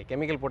ஆயிடும். ஓகே,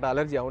 கெமிக்கல் போட்டால்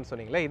அலர்ஜி ஆகும்னு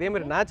சொன்னீங்களா? இதே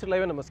மாதிரி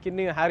நேச்சுரலாகவே நம்ம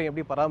ஸ்கின்னையும் ஹேரையும்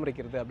எப்படி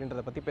பராமரிக்கிறது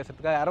அப்படின்றத பற்றி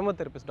பேசுறதுக்காக aroma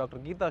therapist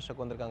doctor Geetha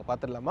Ashok வந்திருக்காங்க.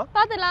 பார்த்துடலாமா?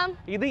 பார்த்துடலாம்.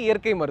 இது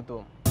இயற்கை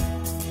மருத்துவம்.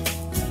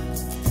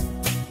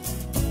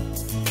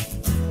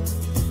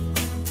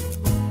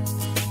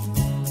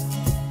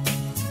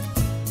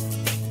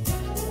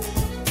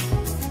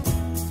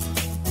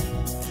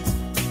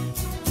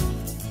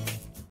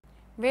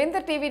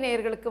 வேந்தர் டிவி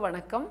நேயர்களுக்கு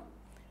வணக்கம்.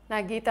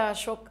 நான் கீதா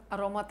அசோக்,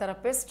 அரோமா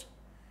தெரபிஸ்ட்.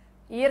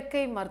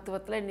 இயற்கை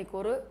மருத்துவத்தில்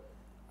இன்றைக்கி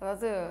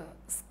அதாவது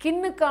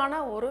ஸ்கின்னுக்கான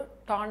ஒரு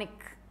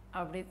டானிக்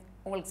அப்படி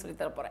உங்களுக்கு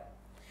சொல்லித்தர போகிறேன்.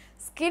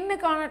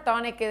 ஸ்கின்னுக்கான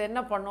டானிக் இது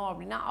என்ன பண்ணும்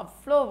அப்படின்னா,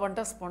 அவ்வளோ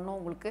வண்டர்ஸ் பண்ணும்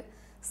உங்களுக்கு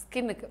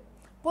ஸ்கின்னுக்கு.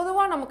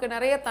 பொதுவாக நமக்கு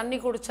நிறைய தண்ணி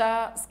குடித்தா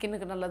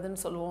ஸ்கின்னுக்கு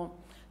நல்லதுன்னு சொல்லுவோம்.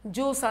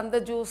 ஜூஸ், அந்த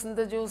ஜூஸ்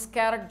இந்த ஜூஸ்,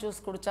 கேரட் ஜூஸ்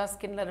குடித்தா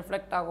ஸ்கின்னில்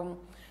ரிஃப்ளெக்ட் ஆகும்.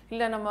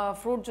 இல்லை நம்ம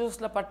ஃப்ரூட்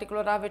ஜூஸில்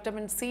பர்டிகுலராக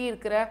விட்டமின் சி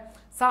இருக்கிற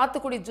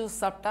சாத்துக்குடி ஜூஸ்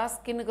சாப்பிட்டா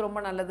ஸ்கின்னுக்கு ரொம்ப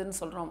நல்லதுன்னு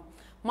சொல்கிறோம்.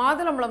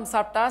 மாதுளம்பழம்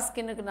சாப்பிட்டா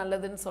ஸ்கின்னுக்கு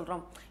நல்லதுன்னு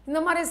சொல்கிறோம். இந்த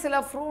மாதிரி சில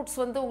ஃப்ரூட்ஸ்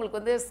வந்து உங்களுக்கு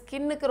வந்து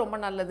ஸ்கின்னுக்கு ரொம்ப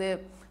நல்லது.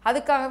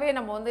 அதுக்காகவே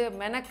நம்ம வந்து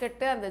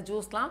மெனக்கெட்டு அந்த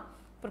ஜூஸ்லாம்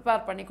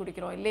ப்ரிப்பேர் பண்ணி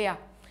குடிக்கிறோம் இல்லையா?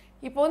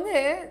 இப்போ வந்து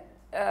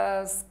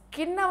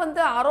ஸ்கின்னை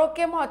வந்து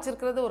ஆரோக்கியமாக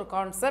வச்சுருக்கிறது ஒரு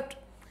கான்செப்ட்,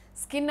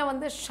 ஸ்கின்னை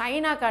வந்து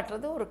ஷைனாக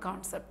காட்டுறது ஒரு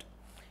கான்செப்ட்.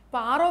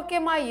 இப்போ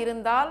ஆரோக்கியமாக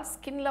இருந்தால்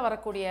ஸ்கின்னில்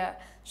வரக்கூடிய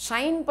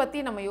ஷைன் பற்றி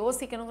நம்ம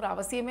யோசிக்கணுங்கிற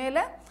அவசியமே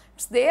இல்லை.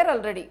 It's they're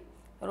already.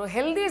 ஒரு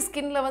ஹெல்தி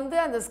ஸ்கின்னில் வந்து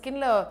அந்த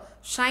ஸ்கின்னில்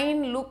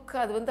ஷைன் லுக்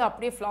அது வந்து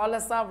அப்படியே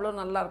ஃப்ளாலெஸ்ஸாக அவ்வளோ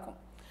நல்லாயிருக்கும்.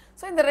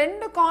 ஸோ இந்த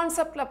ரெண்டு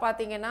கான்செப்டில்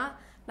பார்த்திங்கன்னா,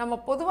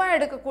 நம்ம பொதுவாக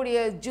எடுக்கக்கூடிய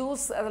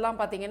ஜூஸ் அதெல்லாம்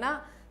பார்த்திங்கன்னா,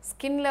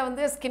 ஸ்கின்னில்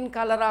வந்து ஸ்கின்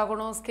கலர்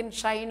ஆகணும், ஸ்கின்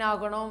ஷைன்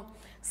ஆகணும்,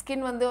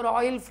 ஸ்கின் வந்து ஒரு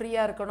ஆயில்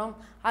ஃப்ரீயாக இருக்கணும்,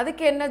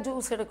 அதுக்கு என்ன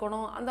ஜூஸ்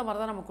எடுக்கணும், அந்த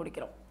மாதிரி தான் நம்ம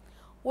குடிக்கிறோம்.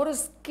 ஒரு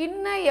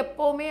ஸ்கின்னை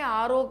எப்போவுமே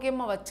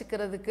ஆரோக்கியமாக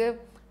வச்சுக்கிறதுக்கு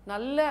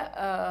நல்ல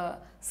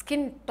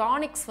ஸ்கின்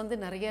டானிக்ஸ் வந்து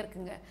நிறைய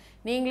இருக்குங்க.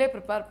 நீங்களே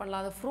ப்ரிப்பேர்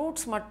பண்ணலாம். அது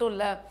ஃப்ரூட்ஸ் மட்டும்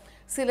இல்லை,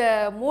 சில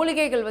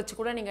மூலிகைகள் வச்சு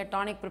கூட நீங்கள்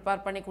டானிக்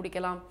ப்ரிப்பேர் பண்ணி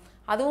குடிக்கலாம்.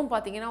 அதுவும்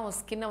பார்த்திங்கன்னா உங்கள்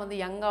ஸ்கின்னை வந்து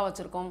யங்காக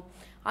வச்சுருக்கோம்.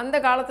 அந்த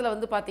காலத்தில்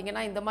வந்து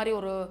பார்த்திங்கன்னா இந்த மாதிரி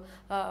ஒரு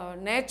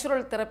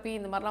நேச்சுரல் தெரப்பி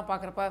இந்த மாதிரிலாம்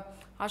பார்க்குறப்ப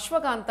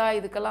அஸ்வகாந்தா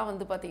இதுக்கெல்லாம்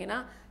வந்து பார்த்திங்கன்னா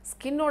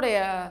ஸ்கின்னுடைய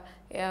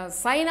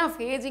சைன் ஆஃப்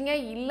ஏஜிங்கே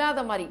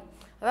இல்லாத மாதிரி,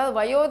 அதாவது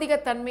வயோதிக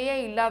தன்மையே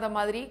இல்லாத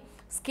மாதிரி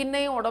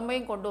ஸ்கின்னையும்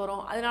உடம்பையும் கொண்டு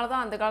வரும். அதனால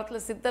தான் அந்த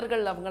காலத்தில்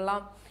சித்தர்கள்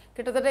அவங்கெல்லாம்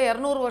கிட்டத்தட்ட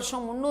 200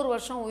 வருஷம் 300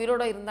 வருஷம்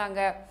உயிரோடு இருந்தாங்க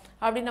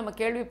அப்படின்னு நம்ம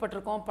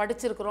கேள்விப்பட்டிருக்கோம்,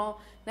 படிச்சிருக்கிறோம்.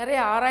 நிறைய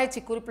ஆராய்ச்சி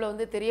குறிப்பில்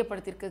வந்து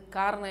தெரியப்படுத்தியிருக்கு.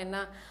 காரணம் என்ன,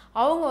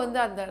 அவங்க வந்து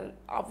அந்த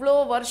அவ்வளோ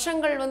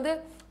வருஷங்கள் வந்து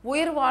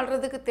உயிர்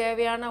வாழ்கிறதுக்கு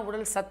தேவையான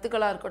உடல்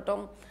சத்துக்களாக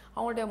இருக்கட்டும்,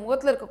 அவங்களுடைய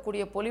முகத்தில்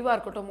இருக்கக்கூடிய பொலிவாக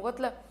இருக்கட்டும்,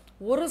 முகத்தில்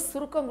ஒரு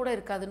சுருக்கம் கூட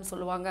இருக்காதுன்னு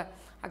சொல்லுவாங்க.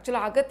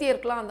 ஆக்சுவலாக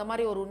அகத்தியருக்கெலாம் அந்த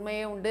மாதிரி ஒரு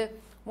உண்மையே உண்டு.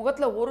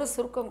 முகத்தில் ஒரு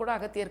சுருக்கம் கூட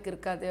அகத்தியருக்கு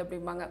இருக்காது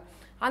அப்படிம்பாங்க.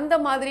 அந்த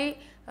மாதிரி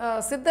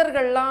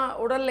சித்தர்கள்லாம்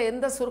உடலில்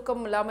எந்த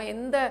சுருக்கமும் இல்லாமல்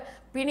எந்த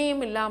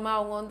பிணியும் இல்லாமல்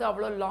அவங்க வந்து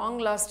அவ்வளோ லாங்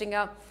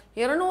லாஸ்டிங்காக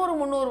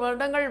 200-300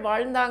 வருடங்கள்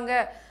வாழ்ந்தாங்க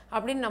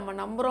அப்படின்னு நம்ம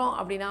நம்புகிறோம்.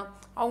 அப்படின்னா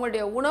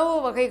அவங்களுடைய உணவு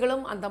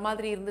வகைகளும் அந்த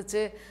மாதிரி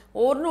இருந்துச்சு.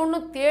 ஒன்று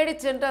தேடி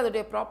சென்று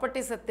அதோடைய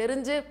ப்ராப்பர்ட்டிஸை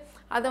தெரிஞ்சு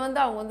அதை வந்து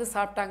அவங்க வந்து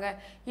சாப்பிட்டாங்க.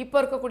 இப்போ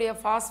இருக்கக்கூடிய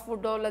ஃபாஸ்ட்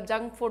ஃபுட்டோ இல்லை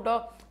ஜங்க் ஃபுட்டோ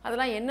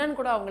அதெல்லாம் என்னன்னு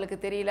கூட அவங்களுக்கு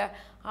தெரியல.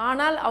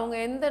 ஆனால் அவங்க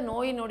எந்த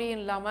நோய்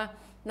நொடியும் இல்லாமல்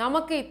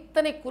நமக்கு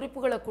இத்தனை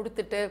குறிப்புகளை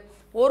கொடுத்துட்டு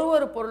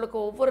ஒரு பொருளுக்கு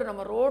ஒவ்வொரு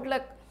நம்ம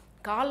ரோட்டில்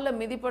காலில்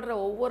மிதிப்படுற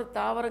ஒவ்வொரு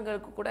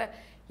தாவரங்களுக்கு கூட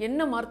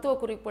என்ன மருத்துவ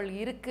குறிப்புகள்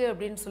இருக்குது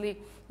அப்படின்னு சொல்லி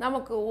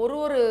நமக்கு ஒரு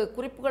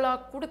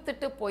குறிப்புகளாக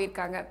கொடுத்துட்டு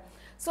போயிருக்காங்க.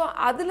 ஸோ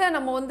அதில்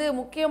நம்ம வந்து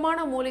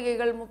முக்கியமான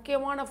மூலிகைகள்,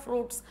 முக்கியமான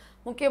ஃப்ரூட்ஸ்,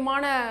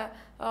 முக்கியமான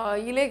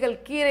இலைகள்,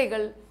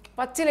 கீரைகள்,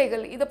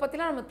 பச்சிலைகள் இதை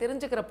பற்றிலாம் நம்ம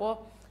தெரிஞ்சுக்கிறப்போ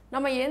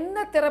நம்ம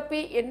என்ன தெரப்பி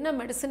என்ன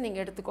மெடிசன்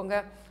நீங்கள் எடுத்துக்கோங்க,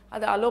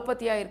 அது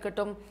அலோபதியாக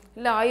இருக்கட்டும்,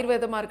 இல்லை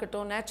ஆயுர்வேதமாக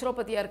இருக்கட்டும்,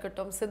 நேச்சுரோபதியாக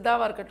இருக்கட்டும்,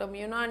 சித்தாவாக இருக்கட்டும்,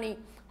 யுனானி,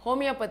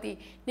 ஹோமியோபதி,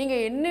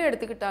 நீங்கள் என்ன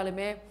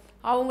எடுத்துக்கிட்டாலுமே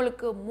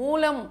அவங்களுக்கு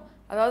மூலம்,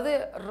 அதாவது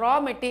ரா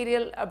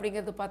மெட்டீரியல்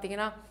அப்படிங்கிறது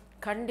பார்த்திங்கன்னா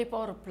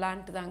கண்டிப்பாக ஒரு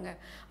பிளான்ட் தாங்க.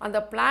 அந்த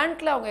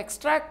பிளான்ட்டில் அவங்க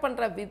எக்ஸ்ட்ராக்ட்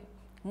பண்ணுற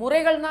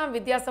முறைகள் தான்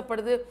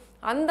வித்தியாசப்படுது.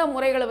 அந்த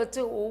முறைகளை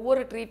வச்சு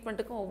ஒவ்வொரு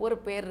ட்ரீட்மெண்ட்டுக்கும் ஒவ்வொரு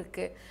பேர்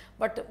இருக்குது.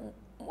 பட்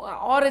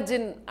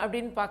ஆரிஜின்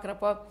அப்படின்னு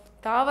பார்க்குறப்போ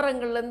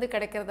தாவரங்கள்லேருந்து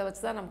கிடைக்கிறத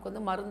வச்சு தான் நமக்கு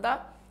வந்து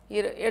மருந்தாக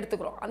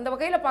எடுத்துக்கிறோம். அந்த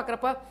வகையில்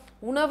பார்க்குறப்ப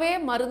உணவே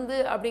மருந்து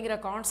அப்படிங்கிற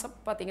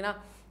கான்செப்ட் பார்த்திங்கன்னா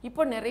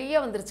இப்போ நிறைய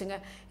வந்துருச்சுங்க.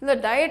 இந்த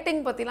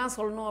டயட்டிங் பற்றிலாம்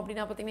சொல்லணும்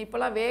அப்படின்னா பார்த்திங்கன்னா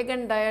இப்போலாம்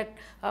வேகன் டயட்,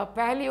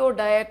 பேலியோ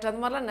டயட்,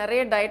 அது மாதிரிலாம்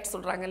நிறைய டயட்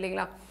சொல்கிறாங்க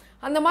இல்லைங்களா.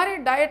 அந்த மாதிரி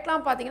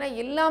டயட்லாம் பார்த்திங்கன்னா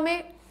எல்லாமே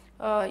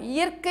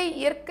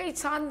இயற்கை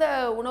சார்ந்த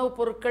உணவுப்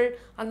பொருட்கள்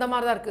அந்த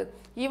மாதிரி தான் இருக்குது.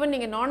 ஈவன்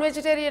நீங்கள் நான்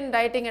வெஜிடேரியன்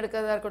டயட்டிங்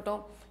எடுக்கிறதா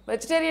இருக்கட்டும்,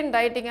 வெஜிடேரியன்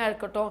டயட்டிங்காக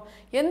இருக்கட்டும்,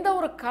 எந்த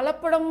ஒரு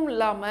கலப்படமும்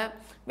இல்லாமல்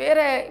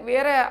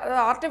வேறு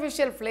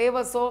ஆர்டிஃபிஷியல்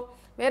ஃப்ளேவர்ஸோ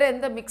வேறு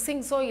எந்த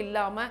மிக்சிங்ஸோ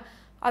இல்லாமல்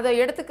அதை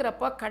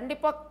எடுத்துக்கிறப்ப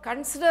கண்டிப்பாக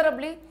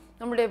கன்சிடரபிளி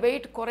நம்மளுடைய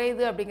வெயிட்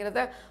குறையுது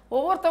அப்படிங்கிறத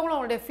ஒவ்வொருத்தவங்களும்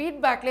அவங்களுடைய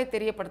ஃபீட்பேக்லேயே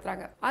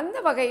தெரியப்படுத்துகிறாங்க. அந்த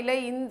வகையில்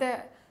இந்த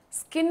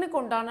ஸ்கின்னுக்கு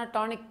உண்டான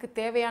டானிக்கு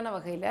தேவையான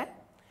வகையில்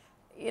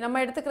நம்ம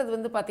எடுத்துக்கிறது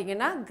வந்து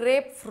பார்த்திங்கன்னா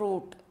கிரேப்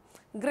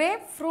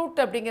ஃப்ரூட்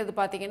அப்படிங்கிறது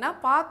பார்த்திங்கன்னா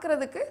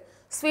பார்க்குறதுக்கு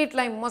ஸ்வீட்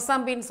லைம்,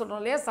 மொசாம்பின்னு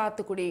சொல்கிறோம் இல்லையா,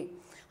 சாத்துக்குடி,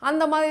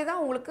 அந்த மாதிரி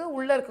தான் உங்களுக்கு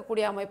உள்ளே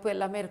இருக்கக்கூடிய அமைப்பு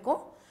எல்லாமே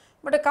இருக்கும்.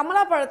 பட்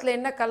கமலா பழத்தில்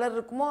என்ன கலர்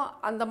இருக்குமோ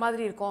அந்த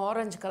மாதிரி இருக்கும்,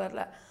 ஆரஞ்சு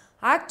கலரில்.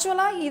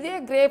 ஆக்சுவலாக இதே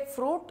கிரேப்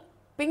ஃப்ரூட்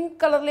பிங்க்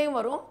கலர்லேயும்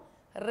வரும்,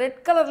 ரெட்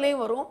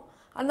கலர்லேயும் வரும்,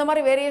 அந்த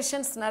மாதிரி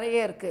வேரியேஷன்ஸ்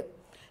நிறைய இருக்குது.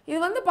 இது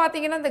வந்து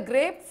பார்த்திங்கன்னா இந்த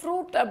கிரேப்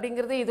ஃப்ரூட்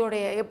அப்படிங்கிறது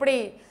இதோடைய எப்படி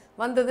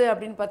வந்தது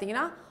அப்படின்னு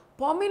பார்த்திங்கன்னா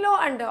பொமிலோ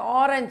அண்ட்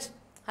ஆரஞ்சு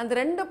அந்த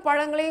 2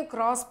 பழங்களையும்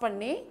க்ராஸ்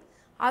பண்ணி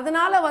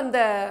அதனால் வந்த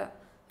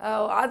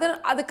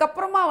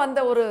அதுக்கப்புறமா வந்த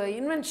ஒரு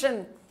இன்வென்ஷன்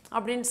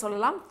அப்படின்னு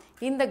சொல்லலாம்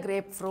இந்த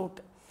கிரேப் ஃப்ரூட்.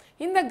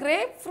 இந்த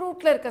கிரேப்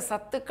ஃப்ரூட்டில் இருக்க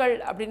சத்துக்கள்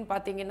அப்படின்னு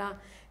பார்த்தீங்கன்னா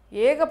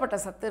ஏகப்பட்ட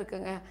சத்து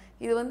இருக்குங்க.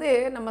 இது வந்து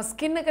நம்ம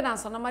ஸ்கின்னுக்கு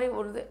நான் சொன்ன மாதிரி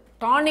ஒரு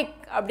டானிக்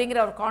அப்படிங்கிற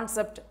ஒரு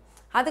கான்செப்ட்.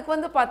 அதுக்கு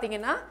வந்து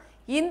பார்த்திங்கன்னா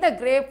இந்த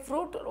கிரேப்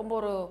ஃப்ரூட் ரொம்ப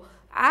ஒரு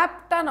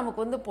ஆப்டாக நமக்கு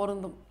வந்து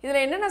பொருந்தும்.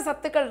 இதில் என்னென்ன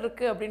சத்துக்கள்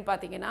இருக்குது அப்படின்னு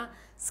பார்த்தீங்கன்னா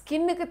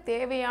ஸ்கின்னுக்கு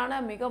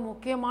தேவையான மிக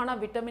முக்கியமான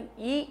விட்டமின்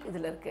இ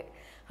இதில் இருக்குது.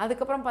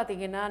 அதுக்கப்புறம்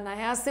பார்த்திங்கன்னா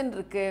நயாசின்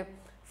இருக்குது,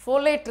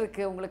 ஃபோலேட்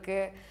இருக்குது, உங்களுக்கு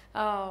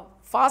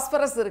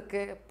ஃபாஸ்பரஸ்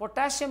இருக்குது,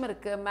 பொட்டாசியம்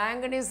இருக்குது,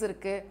 மேங்கனீஸ்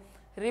இருக்குது,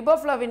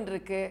 ரிபோஃப்ளவின்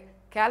இருக்குது,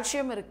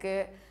 கால்சியம்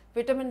இருக்குது,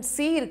 விட்டமின்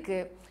சி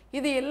இருக்குது.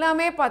 இது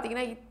எல்லாமே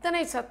பார்த்திங்கன்னா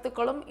இத்தனை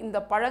சத்துக்களும் இந்த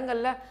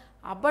பழங்களில்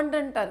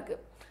அபண்டண்ட்டாக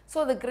இருக்குது. ஸோ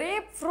அது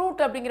கிரேப்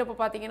ஃப்ரூட் அப்படிங்கிறப்ப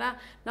பார்த்திங்கன்னா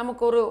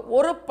நமக்கு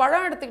ஒரு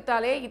பழம்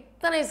எடுத்துக்கிட்டாலே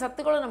இத்தனை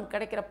சத்துக்களும் நமக்கு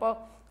கிடைக்கிறப்போ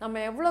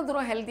நம்ம எவ்வளோ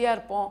தூரம் ஹெல்த்தியாக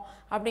இருப்போம்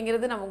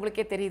அப்படிங்கிறது நம்ம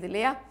உங்களுக்கே தெரியுது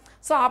இல்லையா.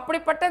 ஸோ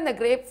அப்படிப்பட்ட இந்த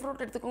கிரேப்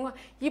ஃப்ரூட் எடுத்துக்கோங்க.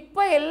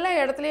 இப்போ எல்லா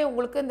இடத்துலையும்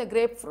உங்களுக்கு இந்த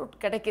கிரேப் ஃப்ரூட்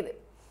கிடைக்கிது.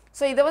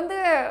 ஸோ இதை வந்து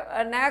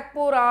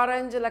நாக்பூர்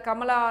ஆரஞ்சு இல்லை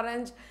கமலா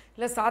ஆரஞ்சு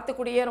இல்லை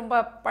சாத்துக்குடியே ரொம்ப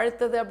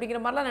பழுத்தது அப்படிங்கிற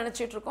மாதிரிலாம்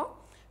நினச்சிட்ருக்கோம்.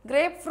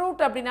 கிரேப்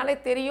ஃப்ரூட் அப்படின்னாலே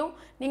தெரியும்,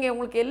 நீங்கள்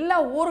உங்களுக்கு எல்லா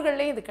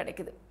ஊர்கள்லேயும் இது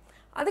கிடைக்குது.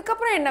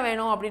 அதுக்கப்புறம் என்ன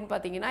வேணும் அப்படின்னு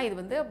பார்த்தீங்கன்னா இது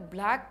வந்து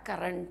பிளாக்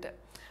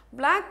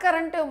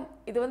கரண்ட்டு.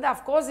 இது வந்து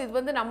அஃப்கோர்ஸ் இது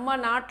வந்து நம்ம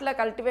நாட்டில்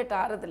கல்டிவேட்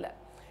ஆகிறதில்ல,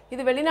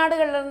 இது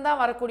வெளிநாடுகள்லேருந்து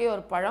தான் வரக்கூடிய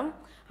ஒரு பழம்.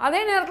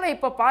 அதே நேரத்தில்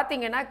இப்போ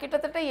பார்த்தீங்கன்னா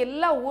கிட்டத்தட்ட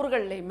எல்லா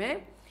ஊர்கள்லேயுமே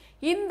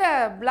இந்த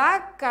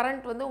பிளாக்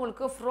கரண்ட் வந்து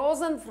உங்களுக்கு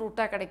ஃப்ரோசன்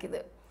ஃப்ரூட்டாக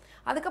கிடைக்குது.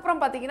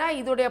 அதுக்கப்புறம் பார்த்தீங்கன்னா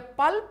இதோடைய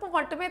பல்ப்பு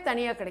மட்டுமே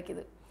தனியாக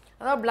கிடைக்குது,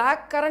 அதாவது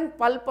பிளாக் கரண்ட்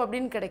பல்ப்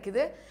அப்படின்னு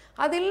கிடைக்குது.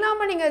 அது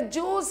இல்லாமல் நீங்கள்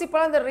ஜூஸ்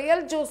இப்போலாம் இந்த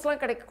ரியல்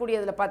ஜூஸ்லாம்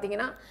கிடைக்கக்கூடியதில்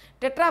பார்த்தீங்கன்னா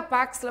டெட்ரா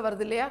பேக்ஸில்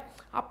வருது இல்லையா,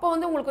 அப்போ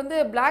வந்து உங்களுக்கு வந்து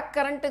பிளாக்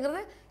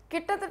கரண்ட்டுங்கிறது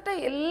கிட்டத்தட்ட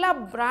எல்லா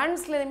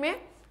பிராண்ட்ஸ்லேயுமே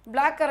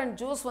பிளாக் கரண்ட்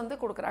ஜூஸ் வந்து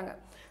கொடுக்குறாங்க.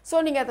 ஸோ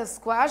நீங்கள் அதை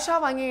ஸ்குவாஷாக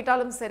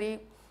வாங்கிக்கிட்டாலும் சரி,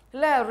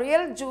 இல்லை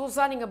ரியல்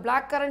ஜூஸாக நீங்கள்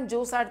பிளாக் கரண்ட்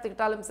ஜூஸாக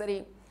எடுத்துக்கிட்டாலும் சரி,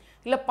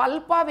 இல்லை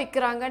பல்ப்பாக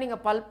விற்கிறாங்க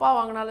நீங்கள் பல்ப்பாக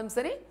வாங்கினாலும்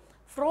சரி,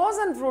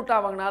 ஃப்ரோசன்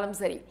ஃப்ரூட்டாக வாங்கினாலும்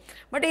சரி.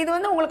 பட் இது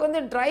வந்து உங்களுக்கு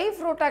வந்து ட்ரை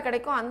ஃப்ரூட்டாக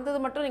கிடைக்கும், அந்த இது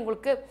மட்டும்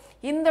உங்களுக்கு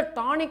இந்த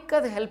டானிக்கு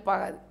அது ஹெல்ப்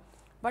ஆகாது.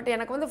 பட்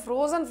எனக்கு வந்து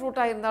ஃப்ரோசன்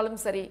ஃப்ரூட்டாக இருந்தாலும்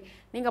சரி,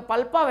 நீங்கள்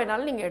பல்ப்பாக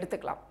வேணாலும் நீங்கள்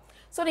எடுத்துக்கலாம்.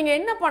 ஸோ நீங்கள்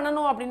என்ன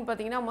பண்ணணும் அப்படின்னு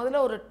பார்த்தீங்கன்னா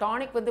முதல்ல ஒரு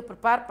டானிக் வந்து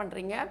ப்ரிப்பேர்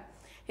பண்ணுறீங்க.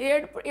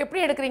 எப்படி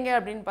எடுக்கிறீங்க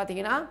அப்படின்னு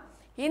பார்த்தீங்கன்னா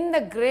இந்த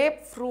கிரேப்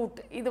ஃப்ரூட்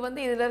இது வந்து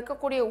இதில்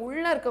இருக்கக்கூடிய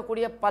உள்ளே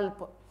இருக்கக்கூடிய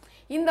பல்ப்பு,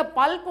 இந்த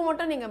பல்ப்பு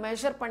மட்டும் நீங்கள்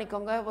மெஷர்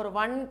பண்ணிக்கோங்க. ஒரு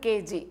 1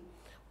 kg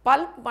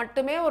பல்ப்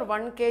மட்டுமே ஒரு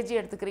 1 kg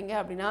எடுத்துக்கிறீங்க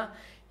அப்படின்னா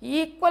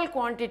equal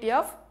quantity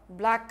of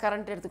black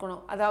currant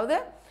எடுத்துக்கணும். அதாவது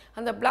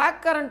அந்த பிளாக்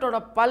கரண்ட்டோட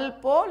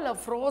பல்ப்போ இல்லை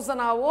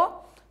ஃப்ரோசனாவோ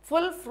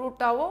ஃபுல்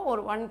ஃப்ரூட்டாவோ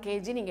ஒரு 1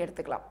 kg நீங்கள்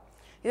எடுத்துக்கலாம்.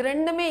 இது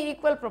ரெண்டுமே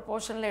ஈக்குவல்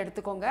ப்ரொப்போர்ஷனில்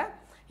எடுத்துக்கோங்க.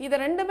 இதை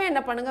ரெண்டுமே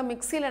என்ன பண்ணுங்கள்,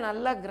 மிக்சியில்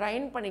நல்லா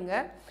கிரைண்ட் பண்ணிங்க.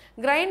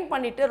 கிரைண்ட்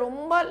பண்ணிவிட்டு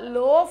ரொம்ப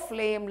லோ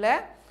ஃப்ளேமில்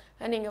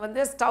நீங்கள்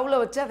வந்து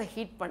ஸ்டவ்வில் வச்சு அதை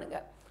ஹீட்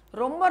பண்ணுங்கள்.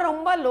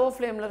 ரொம்ப லோ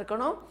ஃப்ளேமில்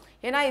இருக்கணும்.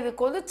 ஏன்னா இது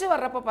கொதித்து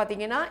வர்றப்போ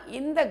பார்த்தீங்கன்னா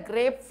இந்த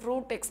கிரேப்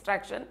ஃப்ரூட்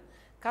எக்ஸ்ட்ராக்ஷன்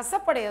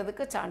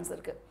கசப்படைகிறதுக்கு சான்ஸ்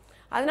இருக்குது.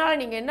 அதனால்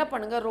நீங்கள் என்ன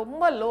பண்ணுங்கள்,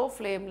 ரொம்ப லோ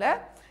ஃப்ளேமில்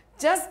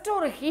ஜஸ்ட்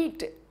ஒரு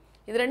ஹீட்டு,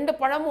 இது 2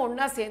 பழமும்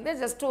ஒன்றா சேர்ந்து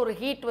ஜஸ்ட் ஒரு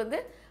ஹீட் வந்து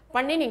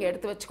பண்ணி நீங்கள்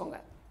எடுத்து வச்சுக்கோங்க.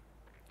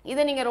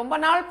 இதை நீங்கள் ரொம்ப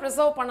நாள்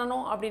ப்ரிசர்வ்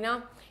பண்ணணும் அப்படின்னா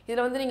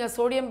இதில் வந்து நீங்கள்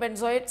சோடியம்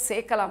பென்சோயேட்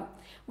சேர்க்கலாம்.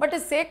 பட்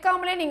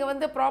சேர்க்காமலே நீங்கள்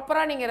வந்து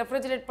ப்ராப்பராக நீங்கள்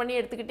ரெஃப்ரிஜரேட் பண்ணி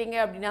எடுத்துக்கிட்டீங்க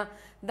அப்படின்னா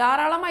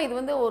தாராளமாக இது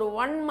வந்து ஒரு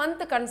 1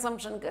 month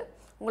கன்சம்ஷனுக்கு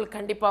உங்களுக்கு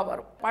கண்டிப்பாக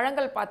வரும்.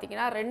 பழங்கள்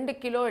பார்த்தீங்கன்னா 2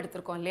 கிலோ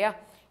எடுத்துருக்கோம் இல்லையா,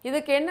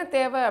 இதுக்கு என்ன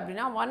தேவை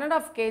அப்படின்னா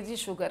 1.5 kg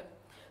சுகர்.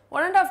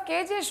 1.5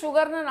 kg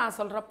சுகர்னு நான்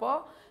சொல்கிறப்போ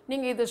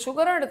நீங்கள் இது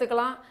சுகரும்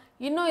எடுத்துக்கலாம்.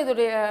 இன்னும்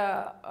இதோடைய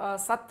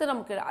சத்து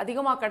நமக்கு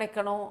அதிகமாக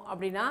கிடைக்கணும்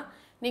அப்படின்னா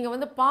நீங்கள்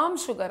வந்து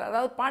பாம் சுகர்,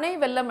 அதாவது பனை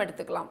வெல்லம்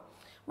எடுத்துக்கலாம்.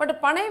 பட்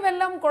பனை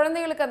வெல்லம்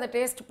குழந்தைகளுக்கு அந்த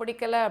டேஸ்ட்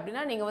பிடிக்கல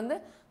அப்படின்னா நீங்கள் வந்து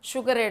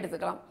சுகரே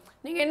எடுத்துக்கலாம்.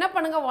 நீங்கள் என்ன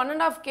பண்ணுங்கள்,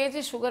 1.5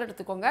 kg சுகர்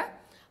எடுத்துக்கோங்க.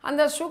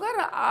 அந்த சுகர்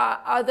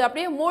அது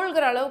அப்படியே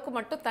மூழ்கிற அளவுக்கு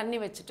மட்டும் தண்ணி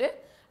வச்சுட்டு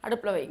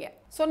அடுப்பில் வைங்க.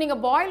 ஸோ நீங்கள்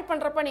பாயில்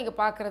பண்ணுறப்ப நீங்கள்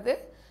பார்க்குறது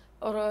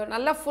ஒரு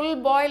நல்லா ஃபுல்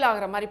பாயில்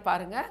ஆகிற மாதிரி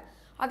பாருங்கள்.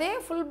 அதே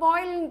ஃபுல்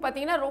பாயில்னு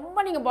பார்த்தீங்கன்னா ரொம்ப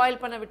நீங்கள்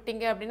பாயில் பண்ண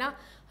விட்டீங்க அப்படின்னா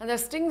அந்த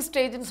ஸ்டிங்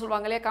ஸ்டேஜ்னு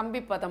சொல்லுவாங்க இல்லையா,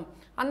 கம்பி பதம்,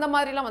 அந்த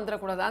மாதிரிலாம்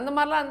வந்துடக்கூடாது. அந்த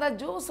மாதிரிலாம் இருந்தால்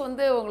ஜூஸ்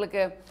வந்து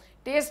உங்களுக்கு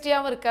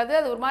டேஸ்டியாகவும் இருக்காது,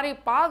 அது ஒரு மாதிரி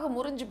பாகு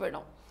முறிஞ்சு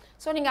போயிடும்.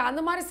 ஸோ நீங்கள்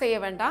அந்த மாதிரி செய்ய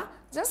வேண்டாம்,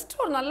 ஜஸ்ட்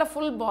ஒரு நல்ல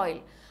ஃபுல்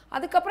பாயில்.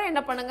 அதுக்கப்புறம்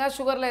என்ன பண்ணுங்கள்,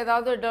 சுகரில்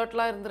ஏதாவது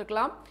டர்ட்லாம்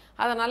இருந்திருக்கலாம்,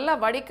 அதை நல்லா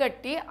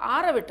வடிகட்டி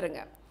ஆற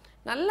விட்டுருங்க.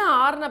 நல்லா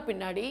ஆறின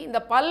பின்னாடி இந்த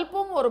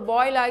பல்ப்பும் ஒரு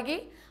பாயில் ஆகி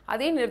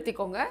அதையும்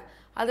நிறுத்திக்கோங்க.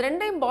 அது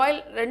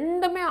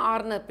ரெண்டுமே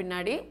ஆறின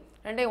பின்னாடி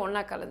ரெண்டையும்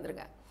ஒன்றா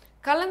கலந்துருங்க.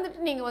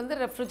 கலந்துட்டு நீங்கள் வந்து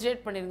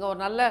ரெஃப்ரிஜரேட் பண்ணிடுங்க ஒரு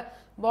நல்ல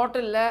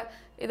பாட்டிலில்.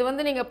 இது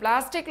வந்து நீங்கள்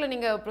பிளாஸ்டிக்கில்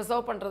நீங்கள்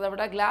ப்ரிசர்வ் பண்ணுறதை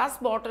விட கிளாஸ்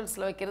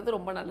பாட்டில்ஸில் வைக்கிறது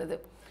ரொம்ப நல்லது.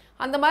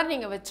 அந்த மாதிரி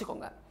நீங்கள்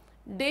வச்சுக்கோங்க.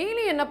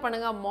 டெய்லி என்ன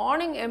பண்ணுங்கள்,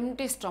 மார்னிங்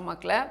எம்டி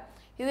ஸ்டொமக்கில்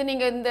இது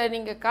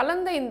நீங்கள்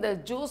கலந்த இந்த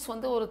ஜூஸ்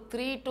வந்து ஒரு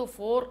 3 to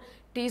 4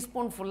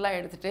 டீஸ்பூன் ஃபுல்லாக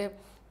எடுத்துகிட்டு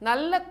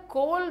நல்ல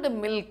கோல்டு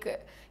மில்க்கு,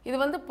 இது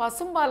வந்து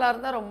பசும்பாலாக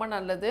இருந்தால் ரொம்ப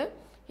நல்லது,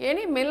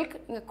 எனி மில்க்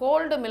நீங்கள்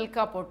கோல்டு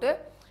மில்காக போட்டு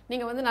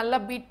நீங்கள் வந்து நல்லா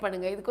பீட்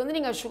பண்ணுங்கள். இதுக்கு வந்து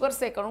நீங்கள் சுகர்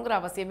சேர்க்கணுங்கிற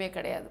அவசியமே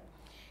கிடையாது.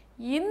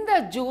 இந்த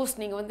ஜூஸ்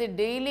நீங்கள் வந்து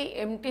டெய்லி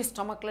எம்டி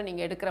ஸ்டொமக்கில்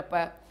நீங்கள் எடுக்கிறப்ப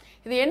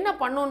இது என்ன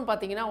பண்ணுன்னு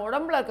பார்த்தீங்கன்னா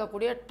உடம்புல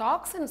இருக்கக்கூடிய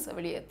டாக்ஸின்ஸை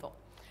வெளியேற்றும்.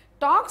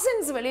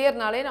 டாக்ஸின்ஸ்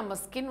வெளியேறினாலே நம்ம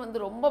ஸ்கின் வந்து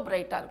ரொம்ப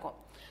பிரைட்டாக இருக்கும்.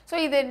 ஸோ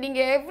இது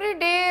நீங்கள்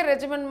எவ்ரிடே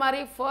ரெஜிமெண்ட் மாதிரி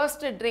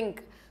ஃபர்ஸ்ட் ட்ரிங்க்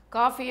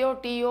காஃபியோ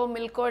டீயோ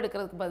மில்க்கோ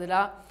எடுக்கிறதுக்கு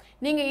பதிலாக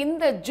நீங்கள்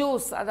இந்த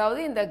ஜூஸ், அதாவது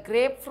இந்த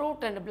grape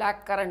fruit and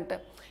black currant,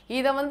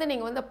 இதை வந்து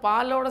நீங்கள் வந்து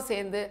பாலோடு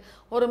சேர்ந்து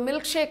ஒரு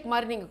மில்க் ஷேக்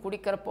மாதிரி நீங்கள்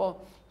குடிக்கிறப்போ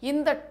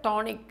இந்த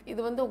டானிக்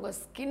இது வந்து உங்கள்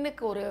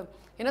ஸ்கின்னுக்கு ஒரு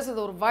என்ன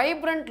சொல்றது, ஒரு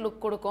வைப்ரண்ட்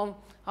லுக் கொடுக்கும்.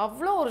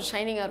 அவ்வளோ ஒரு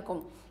ஷைனிங்காக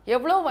இருக்கும்.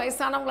 எவ்வளோ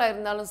வயசானவங்களாக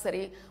இருந்தாலும்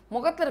சரி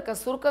முகத்தில் இருக்க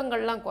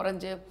சுருக்கங்கள்லாம்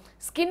குறைஞ்சு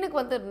ஸ்கின்னுக்கு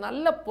வந்து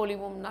நல்ல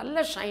பொலிவும்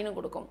நல்ல ஷைனும்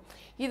கொடுக்கும்.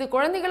 இது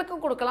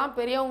குழந்தைகளுக்கும் கொடுக்கலாம்,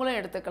 பெரியவங்களும்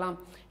எடுத்துக்கலாம்.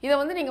 இதை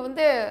வந்து நீங்கள்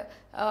வந்து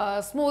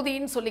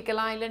ஸ்மூதின்னு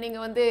சொல்லிக்கலாம், இல்லை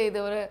நீங்கள் வந்து இது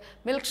ஒரு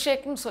மில்க்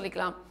ஷேக்னு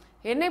சொல்லிக்கலாம்.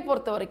 என்னை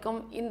பொறுத்த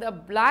வரைக்கும் இந்த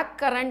பிளாக்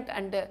கரண்ட்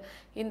அண்டு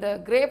இந்த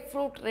கிரேப்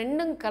ஃப்ரூட்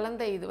ரெண்டும்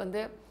கலந்த இது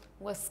வந்து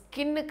உங்கள்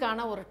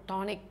ஸ்கின்னுக்கான ஒரு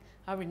டானிக்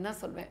அப்படின்னு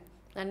தான் சொல்வேன்.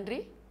 நன்றி,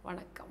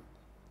 வணக்கம்.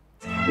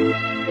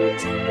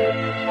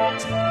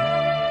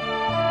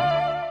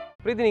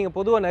 பிரீத்தி, நீங்கள்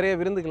பொதுவாக நிறைய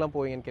விருந்துக்கெல்லாம்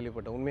போவீங்கன்னு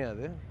கேள்விப்பட்டேன், உண்மையா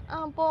அது?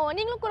 அப்போ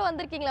நீங்களும் கூட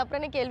வந்திருக்கீங்களா?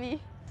 அப்புறம் என்ன கேள்வி?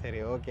 சரி,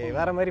 ஓகே,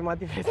 வேற மாதிரி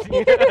மாற்றி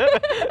பேசுறீங்க.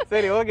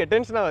 சரி, ஓகே,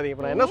 டென்ஷன் ஆகாதீங்க.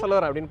 இப்போ நான் என்ன சொல்ல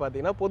வரேன் அப்படின்னு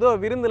பார்த்தீங்கன்னா,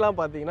 பொதுவாக விருந்துலாம்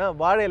பார்த்தீங்கன்னா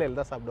வாழை இலையில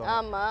தான் சாப்பிடுவாங்க.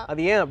 ஆமாம்.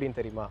 அது ஏன் அப்படின்னு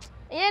தெரியுமா?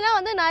 ஏன்னா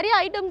வந்து நிறைய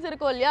ஐட்டம்ஸ்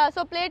இருக்கும் இல்லையா,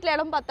 ஸோ பிளேட்டில்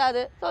இடம்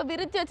பத்தாது, ஸோ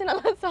விரிச்சு வச்சு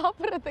நல்லா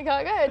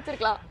சாப்பிட்றதுக்காக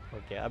வச்சிருக்கலாம்.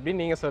 ஓகே,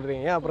 அப்படின்னு நீங்கள்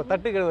சொல்கிறீங்க. அப்புறம்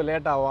தட்டு கழுவு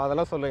லேட் ஆகும்,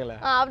 அதெல்லாம் சொல்லுங்களேன்.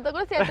 அதை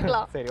கூட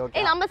சேர்த்துக்கலாம். சரி,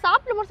 ஓகே. நம்ம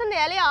சாப்பிட்டு முடிச்சு இந்த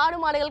இலையை ஆடு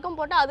மாடுகளுக்கும்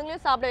போட்டு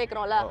அதுங்களையும் சாப்பிட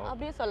வைக்கிறோம்ல,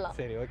 அப்படியே சொல்லலாம்.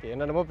 சரி, ஓகே,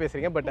 என்னென்னமோ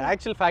பேசுறீங்க. பட்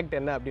ஆக்சுவல் ஃபேக்ட்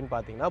என்ன அப்படின்னு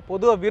பார்த்தீங்கன்னா,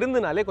 பொதுவாக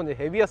விருந்துனாலே கொஞ்சம்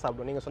ஹெவியாக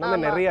சாப்பிடுவோம். நீங்கள்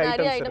சொன்ன நிறைய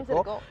ஐட்டம்ஸ்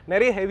இருக்கும்,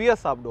 நிறைய ஹெவியாக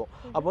சாப்பிடுவோம்.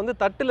 அப்போ வந்து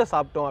தட்டில்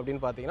சாப்பிட்டோம்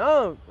அப்படின்னு பார்த்தீங்கன்னா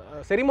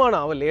செரிமானம்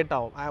ஆகும், லேட்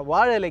ஆகும்.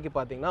 வாழை இலைக்கு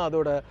பார்த்தீங்கன்னா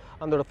அதோட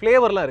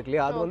ஃப்ளேவர்லாம் இருக்கு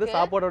இல்லையா, அது வந்து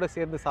சாப்பாடோட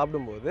சேர்ந்து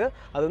சாப்பிடும்போது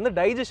அது வந்து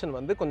டைஜஷன்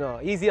வந்து கொஞ்சம்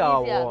ஈஸியாக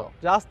ஆகும்,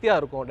 ஜாஸ்தியாக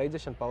இருக்கும்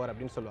டைஜஷன் பவர்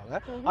அப்படின்னு சொல்லுவாங்க.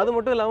 அது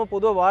மட்டும் இல்லாமல்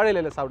பொதுவாக வாழை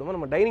இலையில சாப்பிடும்போது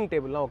நம்ம டைனிங்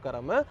டேபிள்லாம்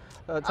உட்காராம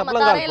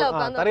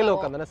சப்பலங்கால் தரையில்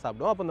உட்காந்து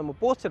சாப்பிடுவோம். அப்போ நம்ம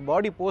போஸ்டர்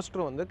பாடி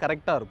போஸ்டரும் வந்து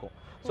கரெக்டாக இருக்கும்.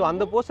 ஸோ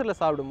அந்த போஸ்டரில்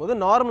சாப்பிடும்போது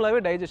நார்மலாகவே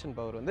டைஜஷன்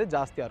பவர் வந்து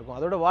ஜாஸ்தியாக இருக்கும்.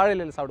 அதோட வாழை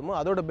இலையில் சாப்பிடும்போது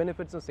அதோட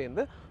பெனிஃபிட்ஸும்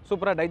சேர்ந்து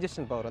சூப்பராக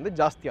டைஜஷன் பவர் வந்து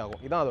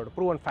ஜாஸ்தியாகும். இதுதான் அதோட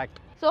ப்ரூவன் ஃபேக்ட்.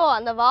 ஸோ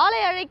அந்த வாழை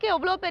இலைக்கு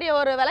எவ்வளோ பெரிய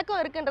ஒரு விளக்கம்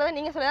இருக்குன்றதை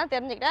நீங்கள் சொல்லி தான்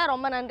தெரிஞ்சுக்கிட்டேன்.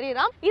 ரொம்ப நன்றி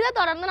ராம். இதை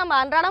தொடர்ந்து நம்ம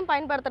அன்றாடம்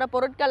பயன்படுத்துகிற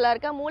பொருட்களில்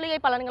இருக்க மூலிகை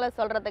பலன்களை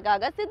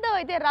சொல்கிறதுக்காக சித்த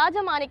வைத்தியர்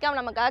ராஜமாணிக்கம்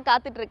நமக்காக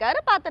காத்துட்டு இருக்காரு.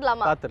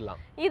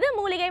 பார்த்துடலாம். இது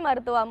மூலிகை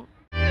மருத்துவம்.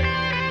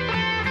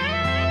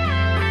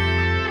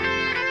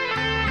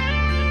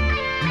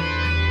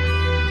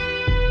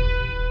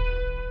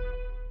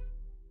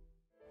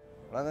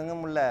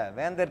 உலகெங்கும் உள்ள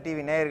வேந்தர்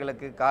டிவி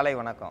நேயர்களுக்கு காலை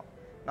வணக்கம்.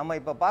 நம்ம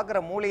இப்போ பார்க்குற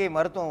மூலிகை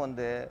மருத்துவம்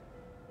வந்து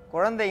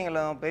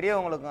குழந்தைங்களும்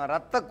பெரியவங்களுக்கும்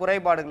ரத்த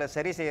குறைபாடுகளை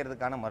சரி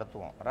செய்கிறதுக்கான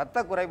மருத்துவம்.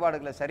 ரத்த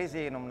குறைபாடுகளை சரி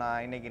செய்யணும்னா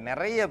இன்றைக்கி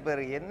நிறைய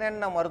பேர்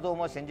என்னென்ன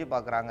மருத்துவமோ செஞ்சு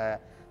பார்க்குறாங்க,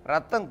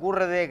 ரத்தம்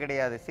கூடுறதே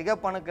கிடையாது,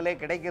 சிகப்பணுக்களே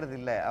கிடைக்கிறது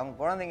இல்லை. அவங்க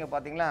குழந்தைங்க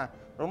பார்த்திங்கன்னா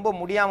ரொம்ப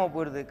முடியாமல்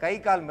போயிடுது, கை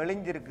கால்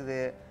மெலிஞ்சிருக்குது.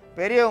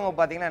 பெரியவங்க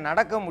பார்த்திங்கன்னா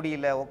நடக்க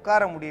முடியல,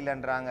 உட்கார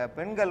முடியலன்றாங்க.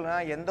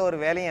 பெண்கள்னால் எந்த ஒரு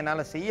வேலையும்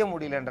என்னால் செய்ய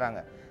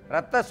முடியலன்றாங்க.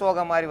 ரத்த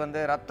சோகை மாதிரி வந்து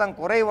ரத்தம்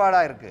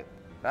குறைபாடாக இருக்குது.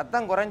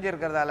 ரத்தம்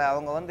குறைஞ்சிருக்கிறதால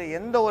அவங்க வந்து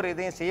எந்த ஒரு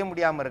இதையும் செய்ய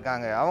முடியாமல்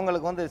இருக்காங்க.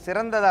 அவங்களுக்கு வந்து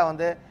சிறந்ததாக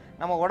வந்து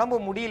நம்ம உடம்பு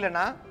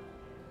முடியலன்னா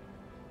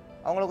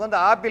அவங்களுக்கு வந்து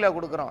ஆப்பிளை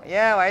கொடுக்குறோம்.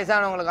 ஏன்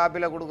வயசானவங்களுக்கு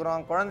ஆப்பிளை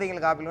கொடுக்குறோம்,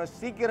 குழந்தைங்களுக்கு ஆப்பிள்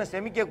சீக்கிரம்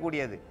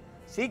செமிக்கக்கூடியது.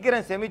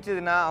 சீக்கிரம்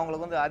செமிச்சதுன்னா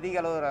அவங்களுக்கு வந்து அதிக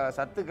அளவு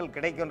சத்துக்கள்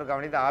கிடைக்கும்ன்ற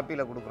வேண்டியது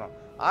ஆப்பிளை கொடுக்குறோம்.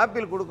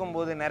 ஆப்பிள்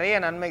கொடுக்கும்போது நிறைய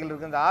நன்மைகள்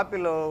இருக்குது. இந்த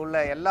ஆப்பிள்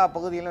உள்ள எல்லா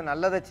பகுதியிலும்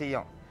நல்லதை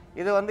செய்யும்.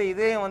 இது வந்து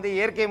இதையும் வந்து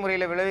இயற்கை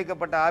முறையில்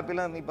விளைவிக்கப்பட்ட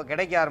ஆப்பிளும் இப்போ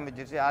கிடைக்க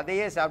ஆரம்பிச்சிருச்சு.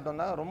 அதையே சாப்பிட்டு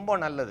வந்தால் ரொம்ப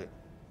நல்லது.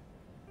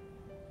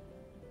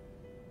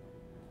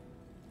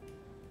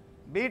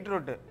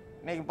 பீட்ரூட்டு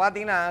இன்றைக்கி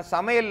பார்த்தீங்கன்னா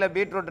சமையலில்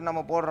பீட்ரூட்டு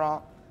நம்ம போடுறோம்.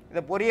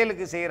 இதை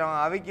பொரியலுக்கு செய்கிறோம்,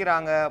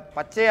 அவிக்கிறாங்க,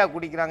 பச்சையாக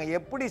குடிக்கிறாங்க.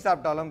 எப்படி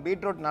சாப்பிட்டாலும்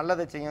பீட்ரூட்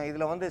நல்லதை செய்யும்.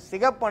 இதில் வந்து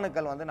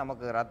சிகப்பணுக்கள் வந்து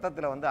நமக்கு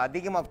ரத்தத்தில் வந்து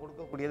அதிகமாக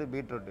கொடுக்கக்கூடியது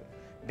பீட்ரூட்டு.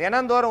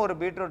 தினந்தோறும் ஒரு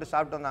பீட்ரூட்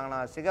சாப்பிட்டு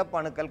வந்தாங்கன்னா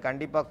சிகப்பணுக்கள்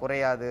கண்டிப்பாக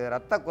குறையாது,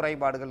 ரத்த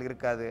குறைபாடுகள்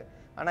இருக்காது.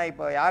 ஆனால்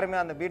இப்போ யாருமே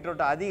அந்த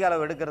பீட்ரூட்டை அதிக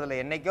அளவு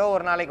எடுக்கிறதில்ல. என்றைக்கோ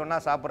ஒரு நாளைக்கு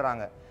ஒன்றா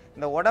சாப்பிட்றாங்க.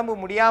 இந்த உடம்பு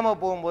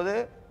முடியாமல் போகும்போது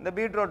இந்த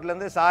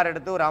பீட்ரூட்லேருந்து சாறு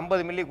எடுத்து ஒரு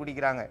 50 மில்லி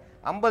குடிக்கிறாங்க.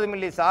 50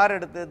 மில்லி சாறு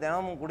எடுத்து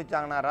தினமும்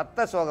குடித்தாங்கன்னா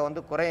ரத்த சோகை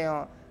வந்து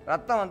குறையும்,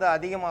 ரத்தம் வந்து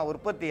அதிகமாக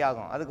உற்பத்தி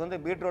ஆகும். அதுக்கு வந்து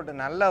பீட்ரூட்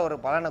நல்ல ஒரு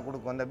பலனை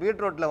கொடுக்கும். இந்த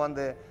பீட்ரூட்டில்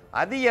வந்து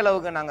அதிக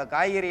அளவுக்கு நாங்கள்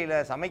காய்கறியில்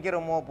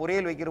சமைக்கிறோமோ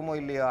பொரியல் வைக்கிறோமோ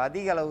இல்லையோ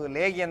அதிக அளவு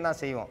லேகியம் தான்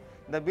செய்வோம்.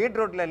 இந்த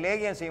பீட்ரூட்டில்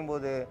லேகியம்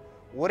செய்யும்போது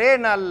ஒரே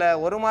நாளில்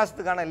 1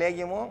 மாதத்துக்கான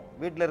லேகியமும்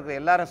வீட்டில் இருக்கிற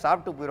எல்லாரும்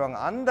சாப்பிட்டு போயிடுவாங்க.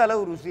 அந்த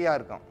அளவு ருசியாக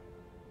இருக்கும்.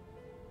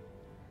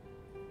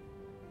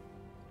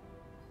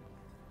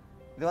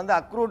 இது வந்து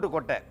அக்ரூட்டு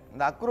கொட்டை.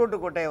 இந்த அக்ரூட்டு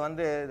கொட்டையை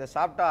வந்து இதை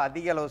சாப்பிட்டா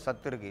அதிக அளவு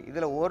சத்து இருக்குது.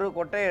 இதில் ஒரு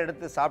கொட்டையை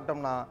எடுத்து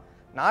சாப்பிட்டோம்னா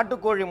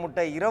நாட்டுக்கோழி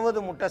முட்டை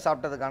 20 முட்டை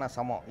சாப்பிட்டதுக்கான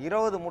சமம்.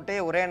 20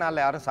 முட்டையை ஒரே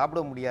நாளில் யாரும்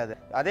சாப்பிட முடியாது.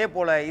 அதே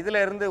போல் இதில்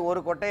இருந்து ஒரு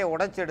கொட்டையை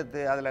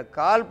உடைச்செடுத்து அதில்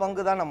 1/4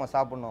 பங்கு தான் நம்ம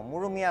சாப்பிடணும்,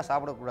 முழுமையாக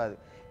சாப்பிடக்கூடாது.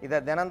 இதை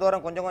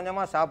தினந்தோறும் கொஞ்சம்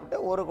கொஞ்சமாக சாப்பிட்டு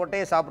ஒரு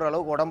கொட்டையை சாப்பிட்ற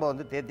அளவுக்கு உடம்பை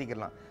வந்து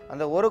தேத்திக்கலாம்.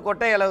 அந்த ஒரு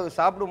கொட்டை அளவு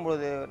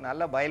சாப்பிடும்பொழுது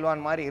நல்ல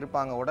பயில்வான் மாதிரி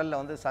இருப்பாங்க. உடலில்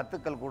வந்து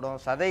சத்துக்கள் கூடும்,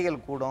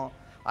 சதைகள் கூடும்,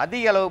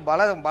 அதிக அளவு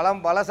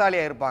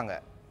பலசாலியாக இருப்பாங்க.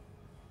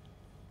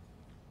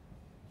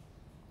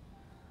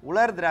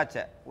 உலர்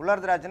திராட்சை.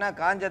 உலர் திராட்சைனா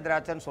காஞ்ச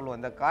திராட்சைன்னு சொல்லுவோம்.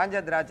 இந்த காஞ்ச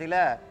திராட்சையில்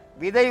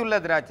விதையுள்ள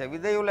திராட்சை.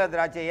 விதையுள்ள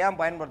திராட்சையை ஏன்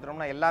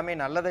பயன்படுத்துகிறோம்னா எல்லாமே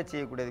நல்லதை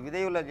செய்யக்கூடியது.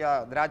 விதையுள்ள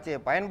திராட்சையை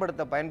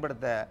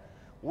பயன்படுத்த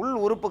உள்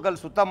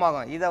உறுப்புகள்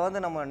சுத்தமாகும். இதை வந்து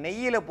நம்ம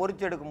நெய்யில்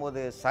பொரிச்சு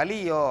எடுக்கும்போது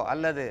சளியோ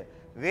அல்லது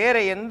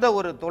வேறு எந்த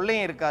ஒரு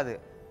தொல்லையும் இருக்காது.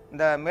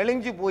 இந்த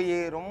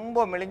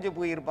ரொம்ப மெலிஞ்சு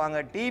போய் இருப்பாங்க,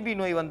 டிபி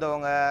நோய்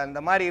வந்தவங்க,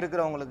 இந்த மாதிரி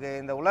இருக்கிறவங்களுக்கு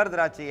இந்த உலர்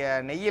திராட்சையை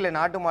நெய்யில்,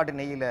 நாட்டு மாட்டு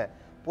நெய்யில்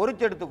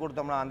பொரிச்செடுத்து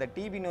கொடுத்தோம்னா அந்த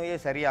டிபி நோயே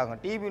சரியாகும்.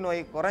 டிபி நோய்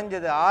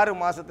குறைஞ்சது 6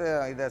 மாதத்து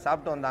இதை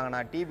சாப்பிட்டு வந்தாங்கன்னா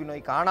டிபி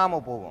நோய்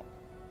காணாமல் போகும்.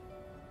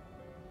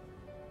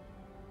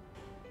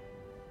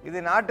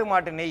 இது நாட்டு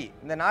மாட்டு நெய்.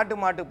 இந்த நாட்டு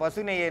மாட்டு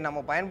பசு நெய்யை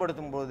நம்ம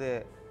பயன்படுத்தும் போது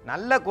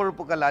நல்ல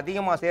கொழுப்புகள்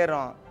அதிகமாக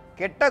சேரும்,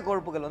 கெட்ட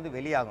கொழுப்புகள் வந்து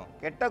வெளியாகும்.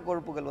 கெட்ட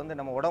கொழுப்புகள் வந்து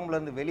நம்ம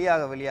உடம்புலேருந்து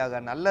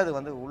வெளியாக நல்லது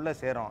வந்து உள்ளே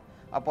சேரும்.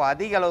 அப்போ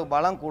அதிக அளவு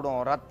பலம்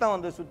கூடும், ரத்தம்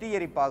வந்து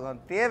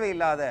சுத்திகரிப்பாகும்,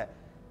 தேவையில்லாத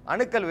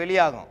அணுக்கள்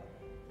வெளியாகும்.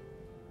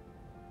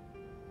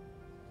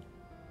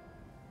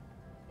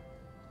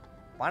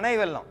 பனை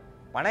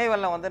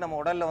வெல்லம் வந்து நம்ம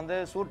உடலில் வந்து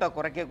சூட்டை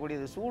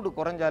குறைக்கக்கூடியது. சூடு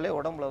குறைஞ்சாலே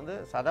உடம்புல வந்து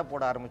சதை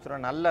போட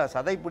ஆரம்பிச்சிடும், நல்ல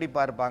சதை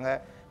பிடிப்பாக இருப்பாங்க,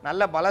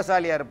 நல்ல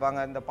பலசாலியாக இருப்பாங்க.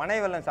 இந்த பனை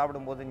வெல்லம்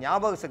சாப்பிடும்போது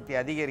ஞாபக சக்தி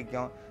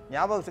அதிகரிக்கும்.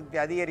 ஞாபக சக்தி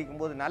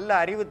அதிகரிக்கும் போது நல்ல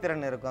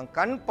அறிவுத்திறன் இருக்கும்,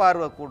 கண்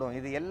பார்வை கூடும்.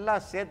 இது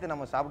எல்லாம் சேர்த்து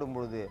நம்ம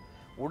சாப்பிடும்பொழுது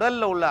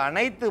உடலில் உள்ள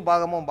அனைத்து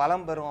பாகமும்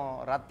பலம் பெறும்.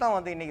 ரத்தம்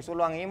வந்து இன்றைக்கி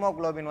சொல்லுவாங்க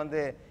ஹீமோகுளோபின்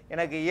வந்து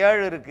எனக்கு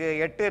 7 இருக்குது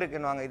 8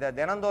 இருக்குன்னுவாங்க. இதை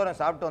தினந்தோறும்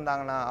சாப்பிட்டு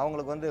வந்தாங்கன்னா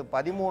அவங்களுக்கு வந்து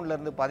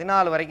 13லேருந்து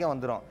 14 வரைக்கும்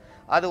வந்துடும்.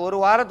 அது ஒரு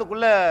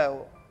வாரத்துக்குள்ளே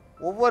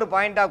ஒவ்வொரு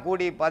பாயிண்ட்டாக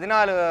கூடி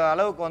 14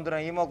 அளவுக்கு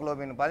வந்துடும்.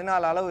 ஹீமோகுளோபின்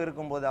 14 அளவு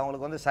இருக்கும்போது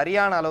அவங்களுக்கு வந்து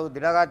சரியான அளவு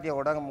திடகாத்திய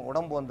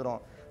உடம்பு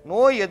வந்துடும்.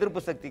 நோய்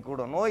எதிர்ப்பு சக்தி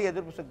கூடும். நோய்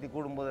எதிர்ப்பு சக்தி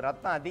கூடும்போது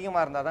ரத்தம்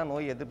அதிகமாக இருந்தால் தான்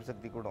நோய் எதிர்ப்பு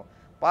சக்தி கூடும்.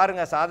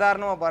 பாருங்கள்,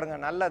 சாதாரணமாக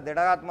பாருங்கள், நல்ல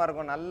திடகாத்தமாக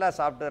இருக்கும், நல்லா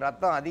சாப்பிட்டு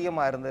ரத்தம்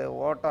அதிகமாக இருந்து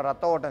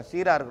ரத்த ஓட்டம்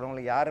சீராக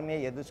இருக்கிறவங்களுக்கு யாருமே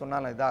எது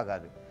சொன்னாலும்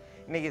இதாகாது.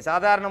 இன்றைக்கி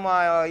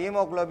சாதாரணமாக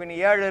ஹீமோகுளோபின்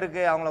 7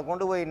 இருக்குது, அவங்கள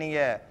கொண்டு போய்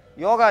நீங்கள்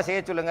யோகா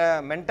செய்ய சொல்லுங்கள்,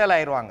 மென்டல்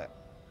ஆயிடுவாங்க,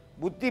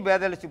 புத்தி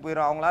பேதளிச்சு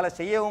போயிடும். அவங்களால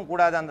செய்யவும்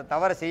கூடாது, அந்த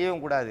தவறை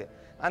செய்யவும் கூடாது.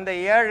 அந்த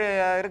 7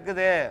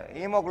 இருக்குது,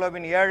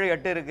 ஹீமோகுளோபின் 7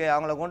 8 இருக்குது,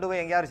 அவங்கள கொண்டு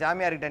போய் எங்கேயாவது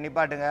சாமியார்கிட்ட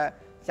நிப்பாட்டுங்க,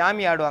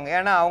 சாமி ஆடுவாங்க.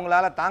 ஏன்னா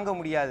அவங்களால தாங்க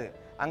முடியாது,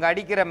 அங்கே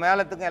அடிக்கிற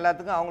மேளத்துக்கும்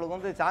எல்லாத்துக்கும் அவங்களுக்கு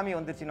வந்து சாமி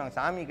வந்துருச்சுன்னு.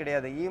 சாமி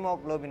கிடையாது,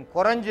 ஹீமோகுளோபின்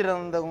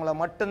குறைஞ்சிருந்தவங்களை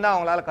மட்டும்தான்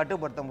அவங்களால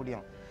கட்டுப்படுத்த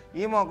முடியும்.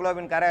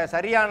 ஹீமோகுளோபின்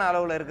சரியான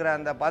அளவில் இருக்கிற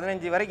அந்த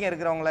 15 வரைக்கும்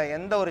இருக்கிறவங்கள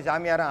எந்த ஒரு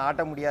சாமியாரும்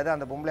ஆட்ட முடியாது,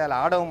 அந்த பொம்பளையால்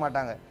ஆடவும்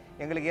மாட்டாங்க.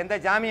 எங்களுக்கு எந்த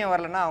சாமியும்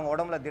வரலன்னா அவங்க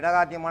உடம்புல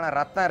திடகாத்தியமான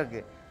ரத்தம்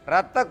இருக்குது,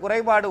 ரத்த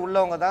குறைபாடு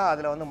உள்ளவங்க தான்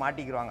அதில் வந்து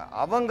மாட்டிக்கிறாங்க.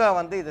 அவங்க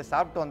வந்து இதை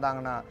சாப்பிட்டு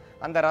வந்தாங்கன்னா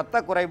அந்த ரத்த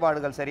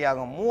குறைபாடுகள்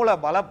சரியாகும், மூளை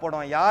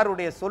பலப்படும்,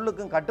 யாருடைய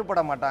சொல்லுக்கும்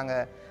கட்டுப்பட மாட்டாங்க,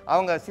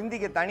 அவங்க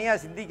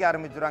தனியாக சிந்திக்க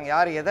ஆரம்பிச்சுருவாங்க.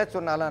 யார் எதை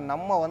சொன்னாலும்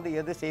நம்ம வந்து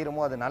எது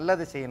செய்கிறோமோ அது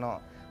நல்லது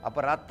செய்யணும். அப்போ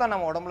ரத்தம்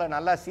நம்ம உடம்புல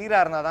நல்லா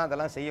சீராக இருந்தால் தான்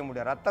இதெல்லாம் செய்ய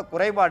முடியும். ரத்த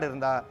குறைபாடு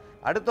இருந்தால்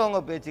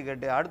அடுத்தவங்க பேச்சு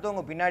கேட்டு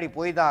அடுத்தவங்க பின்னாடி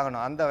போய் தான்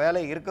ஆகணும், அந்த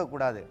வேலை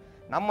இருக்கக்கூடாது.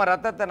 நம்ம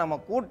ரத்தத்தை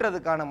நம்ம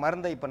கூட்டுறதுக்கான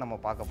மருந்தை இப்போ நம்ம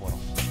பார்க்க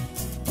போகிறோம்.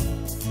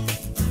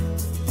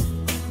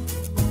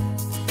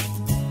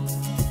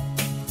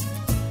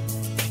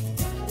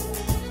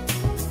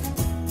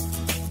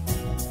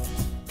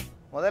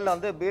 முதல்ல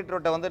வந்து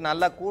பீட்ரூட்டை வந்து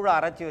நல்லா கூழாக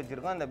அரைச்சி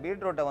வச்சுருக்கோம். இந்த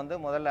பீட்ரூட்டை வந்து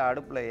முதல்ல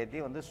அடுப்பில் ஏற்றி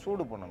வந்து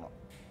சூடு பண்ணணும்.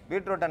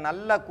 பீட்ரூட்டை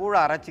நல்லா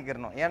கூழாக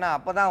அரைச்சிக்கிறணும், ஏன்னா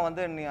அப்போ தான்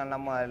வந்து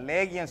நம்ம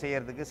லேகியம்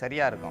செய்கிறதுக்கு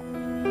சரியாக இருக்கும்.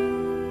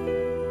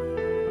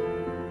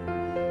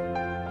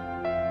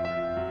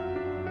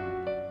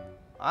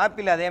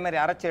 ஆப்பிள் அதே மாதிரி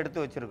அரைச்சி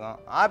எடுத்து வச்சுருக்கோம்,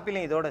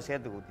 ஆப்பிளையும் இதோட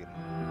சேர்த்து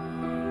ஊற்றிடணும்.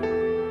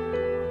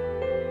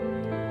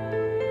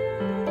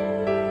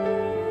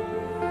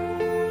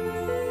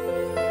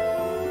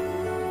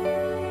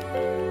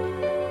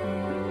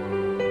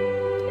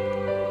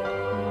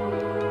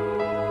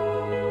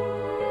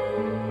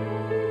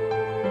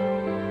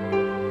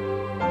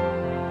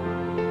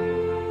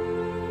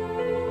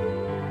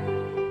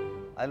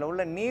 அதில்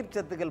உள்ள நீர்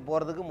சத்துக்கள்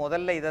போகிறதுக்கு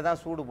முதல்ல இதை தான்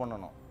சூடு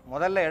பண்ணணும்.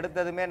 முதல்ல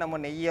எடுத்ததுமே நம்ம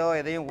நெய்யோ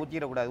எதையும்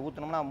ஊற்றிடக்கூடாது.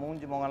 ஊற்றினோம்னா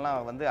மூஞ்சி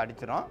முகம்லாம் வந்து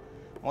அடிச்சிடும்.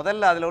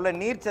 முதல்ல அதில் உள்ள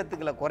நீர்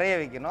சத்துக்களை குறைய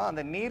வைக்கணும்.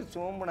 அந்த நீர்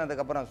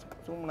சூம்பினதுக்கப்புறம்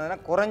சூம்பினதுன்னா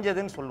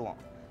குறைஞ்சதுன்னு சொல்லுவோம்.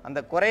 அந்த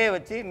குறைய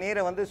வச்சு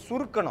நீரை வந்து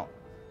சுருக்கணும்.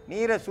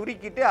 நீரை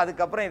சுருக்கிட்டு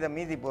அதுக்கப்புறம் இதை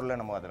மீதி பொருளை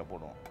நம்ம அதில்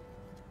போடுவோம்.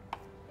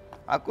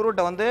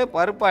 அக்ரூட்டை வந்து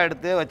பருப்பாக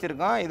எடுத்து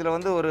வச்சுருக்கோம். இதில்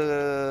வந்து ஒரு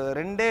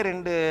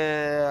 2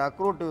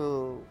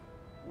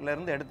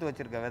 அக்ரூட்டுலேருந்து எடுத்து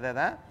வச்சுருக்க விதை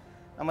தான்.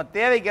 நம்ம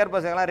தேவைக்கேற்ப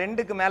செய்யலாம்.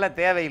 2க்கு மேலே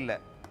தேவையில்லை.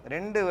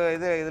 2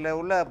 இதில்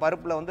உள்ள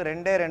பருப்பில் வந்து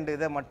 2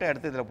 இதை மட்டும்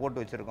எடுத்து இதில்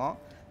போட்டு வச்சுருக்கோம்.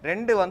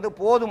 2 வந்து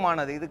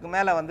போதுமானது. இதுக்கு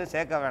மேலே வந்து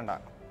சேர்க்க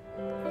வேண்டாம்.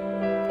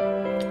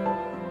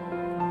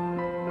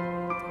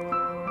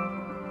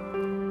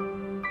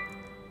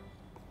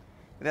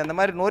 இது அந்த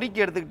மாதிரி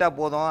நொறுக்கி எடுத்துக்கிட்டால்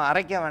போதும்.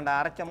 அரைக்க வேண்டாம்.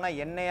 அரைச்சோம்னா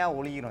எண்ணெயாக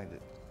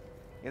ஒளியிடும்.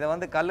 இதை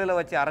வந்து கல்லில்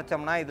வச்சு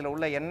அரைச்சோம்னா இதில்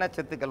உள்ள எண்ணெய்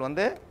சத்துக்கள்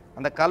வந்து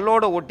அந்த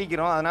கல்லோடு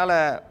ஒட்டிக்கிறோம். அதனால்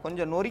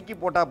கொஞ்சம் நொறுக்கி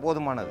போட்டால்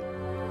போதுமானது.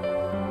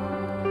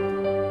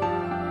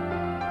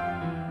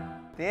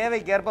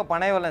 தேவைக்கேற்ப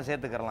பனை வெல்லம்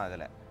சேர்த்துக்கிறலாம்.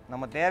 இதில்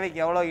நம்ம தேவைக்கு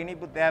எவ்வளோ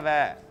இனிப்பு தேவை,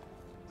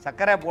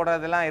 சர்க்கரை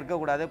போடுறதெல்லாம்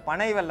இருக்கக்கூடாது.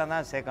 பனை வெல்லம்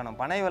தான் சேர்க்கணும்.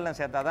 பனை வெல்லம்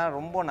சேர்த்தா தான்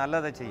ரொம்ப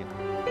நல்லதை செய்யும்.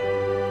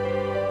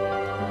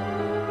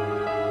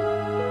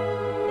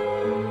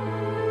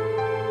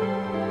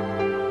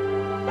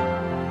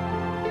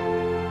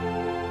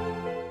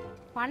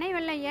 பனை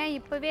வெல்லம் ஏன்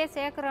இப்போவே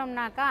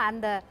சேர்க்குறோம்னாக்கா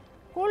அந்த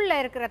கூழில்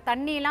இருக்கிற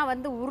தண்ணியெலாம்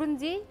வந்து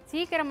உறிஞ்சி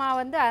சீக்கிரமாக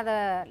வந்து அதை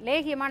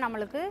லேகியமாக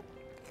நம்மளுக்கு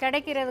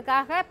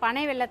கிடைக்கிறதுக்காக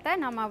பனை வெல்லத்தை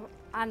நம்ம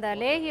அந்த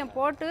லேகியம்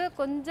போட்டு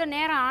கொஞ்சம்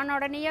நேரம் ஆன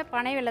உடனேயே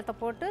பனை வெல்லத்தை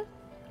போட்டு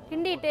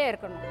கிண்டிகிட்டே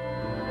இருக்கணும்.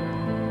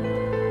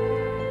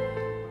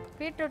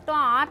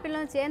 பீட்ரூட்டும்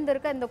ஆப்பிளும் சேர்ந்து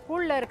இருக்க இந்த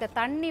கூழில் இருக்க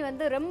தண்ணி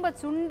வந்து ரொம்ப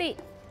சுண்டி,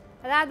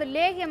 அதாவது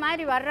லேகியம்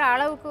மாதிரி வர்ற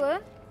அளவுக்கு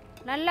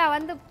நல்லா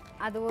வந்து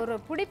அது ஒரு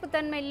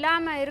பிடிப்புத்தன்மை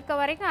இல்லாமல் இருக்க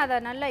வரைக்கும் அதை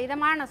நல்ல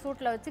இதமான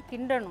சூட்டில் வச்சு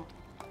கிண்டணும்.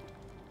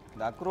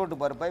 இந்த அக்ரூட்டு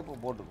பருப்பை இப்போ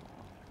போட்டுக்கணும்.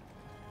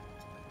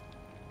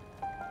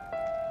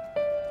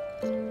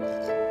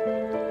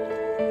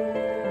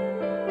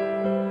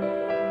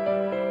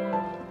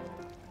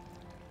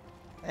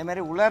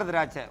 அதேமாதிரி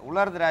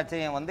உலர்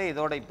திராட்சையை வந்து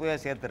இதோட இப்போவே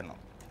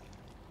சேர்த்துடணும்.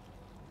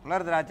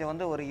 உலர் திராட்சை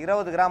வந்து ஒரு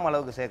 20 கிராம்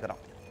அளவுக்கு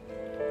சேர்க்குறோம்.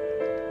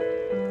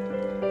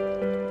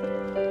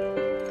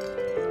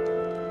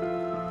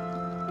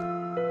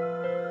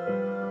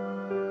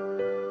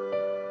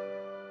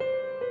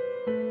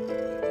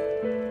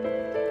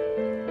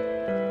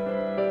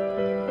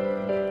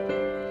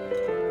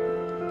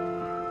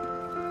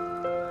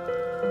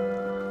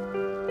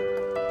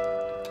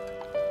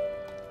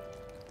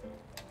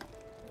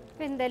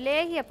 இந்த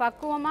லேகிய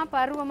பக்குவமாக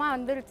பருவமாக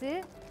வந்துருச்சு.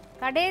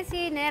 கடைசி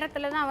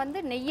நேரத்தில் தான் வந்து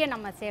நெய்யை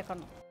நம்ம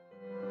சேர்க்கணும்.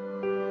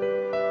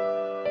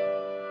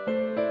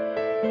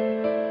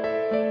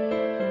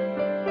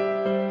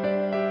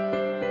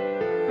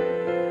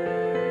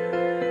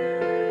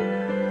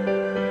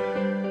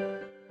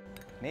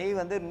 நெய்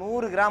வந்து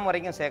 100 கிராம்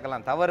வரைக்கும்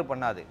சேர்க்கலாம். தவறு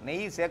பண்ணாது.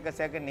 நெய் சேர்க்க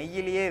சேர்க்க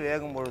நெய்யிலேயே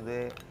வேகும் பொழுது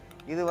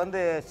இது வந்து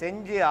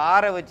செஞ்சு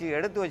ஆற வச்சு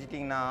எடுத்து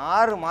வச்சிட்டிங்கன்னா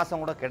 6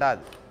 மாதம் கூட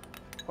கெடாது.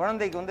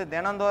 குழந்தைக்கு வந்து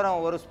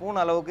தினந்தோறும் 1 ஸ்பூன்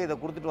அளவுக்கு இதை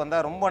கொடுத்துட்டு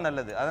வந்தால் ரொம்ப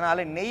நல்லது.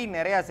 அதனால் நெய்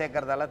நிறையா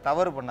சேர்க்கறதால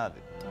தவறு பண்ணாது.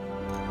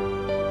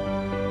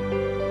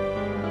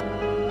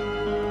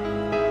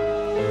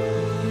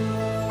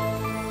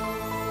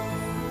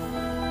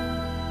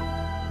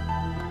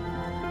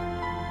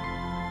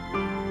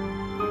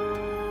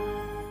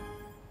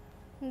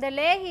 இந்த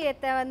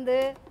லேகியத்தை வந்து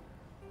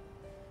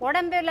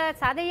உடம்பில்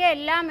சதையே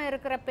இல்லாமல்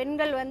இருக்கிற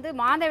பெண்கள் வந்து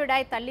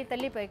மாதவிடாய் தள்ளி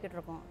தள்ளி போய்கிட்டு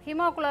இருக்கோம்.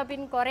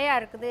 ஹீமோகுளோபின் குறையா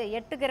இருக்குது,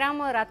 8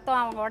 கிராமு ரத்தம்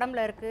அவங்க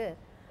உடம்புல இருக்குது,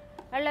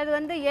 அல்லது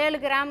வந்து 7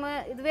 கிராமு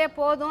இதுவே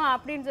போதும்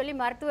அப்படின்னு சொல்லி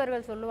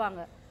மருத்துவர்கள்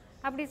சொல்லுவாங்க.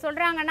 அப்படி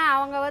சொல்கிறாங்கன்னா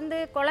அவங்க வந்து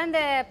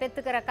குழந்தை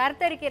பெற்றுக்கிற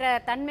கருத்தரிக்கிற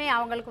தன்மை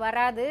அவங்களுக்கு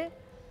வராது,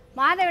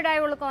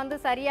 மாதவிடாய் ஒழுக்கம் வந்து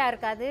சரியாக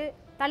இருக்காது,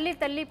 தள்ளி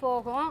தள்ளி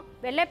போகும்,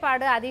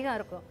 வெள்ளைப்பாடு அதிகம்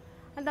இருக்கும்.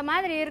 அந்த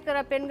மாதிரி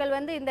இருக்கிற பெண்கள்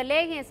வந்து இந்த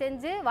லேகியம்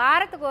செஞ்சு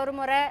வாரத்துக்கு ஒரு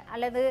முறை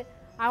அல்லது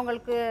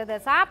அவங்களுக்கு இதை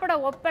சாப்பிட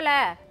ஒப்பலை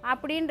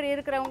அப்படின்ற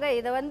இருக்கிறவங்க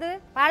இதை வந்து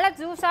பல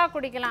ஜூஸாக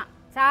குடிக்கலாம்.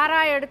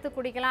 சாராக எடுத்து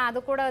குடிக்கலாம், அது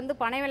கூட வந்து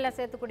பனை வெல்லம்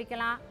சேர்த்து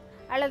குடிக்கலாம்,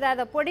 அல்லது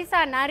அதை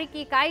பொடிசாக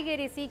நறுக்கி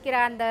காய்கறி சீக்கிர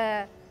அந்த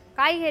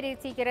காய்கறி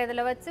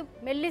சீக்கிரத்தில் வச்சு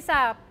மெல்லிசா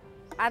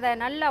அதை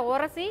நல்லா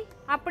உரசி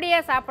அப்படியே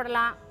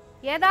சாப்பிடலாம்.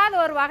 ஏதாவது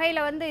ஒரு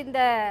வகையில் வந்து இந்த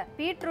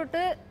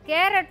பீட்ரூட்டு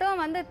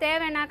கேரட்டும் வந்து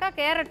தேவைனாக்கா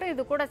கேரட்டும்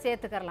இது கூட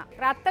சேர்த்துக்கலாம்.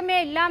 ரத்தமே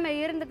இல்லாமல்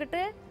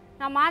இருந்துக்கிட்டு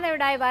நான்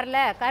மாதவிடாய் வரல,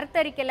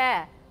 கருத்தரிக்கலை,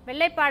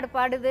 வெள்ளைப்பாடு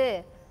பாடுது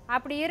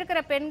அப்படி இருக்கிற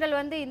பெண்கள்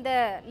வந்து இந்த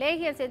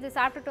லேகியம் செஞ்சு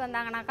சாப்பிட்டுட்டு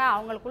வந்தாங்கனாக்கா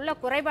அவங்களுக்குள்ள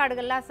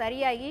குறைபாடுகள்லாம்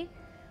சரியாகி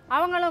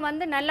அவங்களும்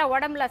வந்து நல்ல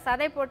உடம்புல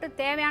சதை போட்டு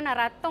தேவையான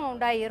ரத்தம்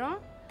உண்டாயிரும்.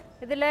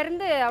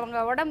 இதிலேருந்து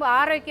அவங்க உடம்பு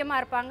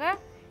ஆரோக்கியமாக இருப்பாங்க.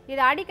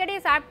 இதை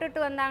அடிக்கடி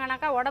சாப்பிட்டுட்டு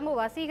வந்தாங்கனாக்கா உடம்பு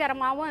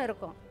வசீகரமாகவும்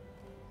இருக்கும்.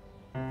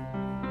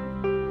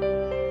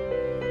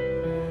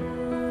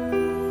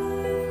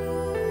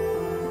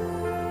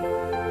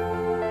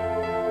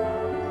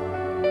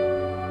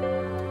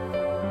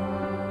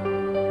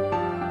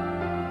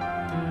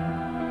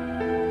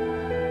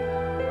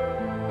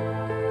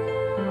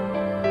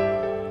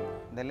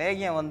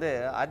 லேகியம் வந்து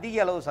அதிக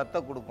அளவு சத்தை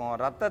கொடுக்கும்,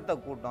 ரத்தத்தை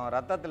கூட்டும்,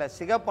 ரத்தத்தில்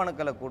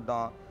சிகப்பணுக்களை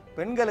கூட்டும்,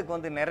 பெண்களுக்கு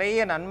வந்து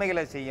நிறைய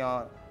நன்மைகளை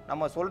செய்யும்.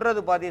 நம்ம சொல்கிறது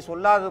பாதி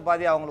சொல்லாதது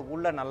பாதி அவங்களுக்கு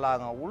உள்ள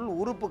நல்லாகும்.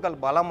 உறுப்புகள்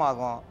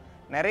பலமாகும்.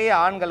 நிறைய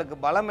ஆண்களுக்கு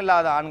பலம்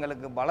இல்லாத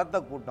ஆண்களுக்கு பலத்தை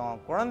கூட்டும்.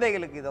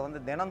 குழந்தைகளுக்கு இதை வந்து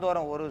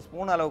தினந்தோறும் ஒரு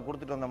ஸ்பூன் அளவு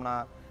கொடுத்துட்டு வந்தோம்னா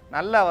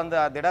நல்லா வந்து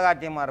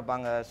திடகாத்தியமாக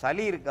இருப்பாங்க.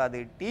 சளி இருக்காது.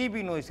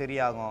 டிபி நோய்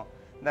சரியாகும்.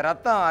 இந்த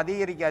ரத்தம்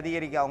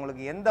அதிகரிக்க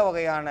அவங்களுக்கு எந்த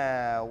வகையான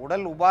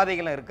உடல்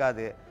உபாதைகளும்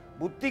இருக்காது.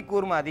 புத்தி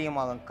கூர்மை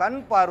அதிகமாகும்.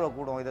 கண் பார்வை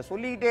கூடும். இதை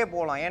சொல்லிக்கிட்டே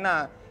போகலாம். ஏன்னா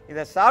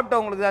இதை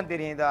சாப்பிட்டவங்களுக்கு தான்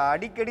தெரியும். இதை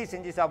அடிக்கடி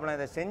செஞ்சு சாப்பிடலாம்.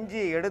 இதை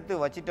செஞ்சு எடுத்து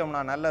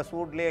வச்சிட்டோம்னா நல்ல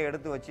சூட்லேயே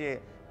எடுத்து வச்சு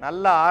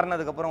நல்லா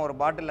ஆறுனதுக்கப்புறம் ஒரு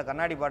பாட்டிலில்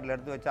கண்ணாடி பாட்டில்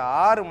எடுத்து வச்சா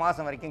 6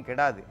 மாதம் வரைக்கும்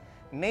கெடாது.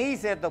 நெய்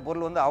சேர்த்த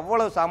பொருள் வந்து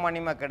அவ்வளவு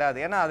சாமானியமாக கெடாது.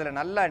 ஏன்னா அதில்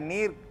நல்லா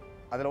நீர்,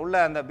 அதில் உள்ள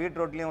அந்த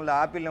பீட்ரூட்லேயும் உள்ள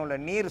ஆப்பிள்லையும் உள்ள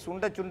நீர்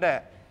சுண்ட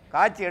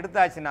காய்ச்சி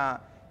எடுத்தாச்சுன்னா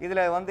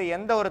இதில் வந்து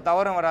எந்த ஒரு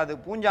தவறும் வராது.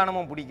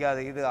 பூஞ்சானமும்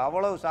பிடிக்காது. இது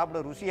அவ்வளவு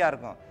சாப்பிட ருசியாக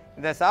இருக்கும்.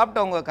 இதை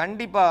சாப்பிட்டவங்க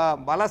கண்டிப்பாக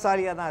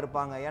பலசாலியாக தான்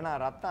இருப்பாங்க. ஏன்னா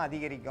ரத்தம்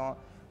அதிகரிக்கும்.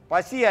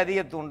 பசி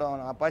தூண்டும்.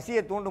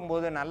 பசியை தூண்டும்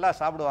போது நல்லா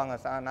சாப்பிடுவாங்க.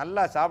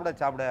 நல்லா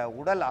சாப்பிட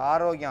உடல்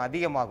ஆரோக்கியம்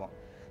அதிகமாகும்.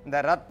 இந்த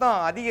ரத்தம்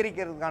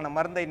அதிகரிக்கிறதுக்கான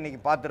மருந்தை இன்னைக்கு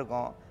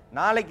பார்த்துருக்கோம்.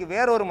 நாளைக்கு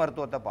வேறொரு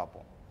மருத்துவத்தை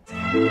பார்ப்போம்.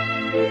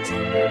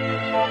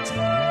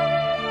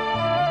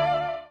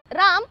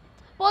 ராம்,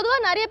 பொதுவா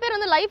நிறைய பேர்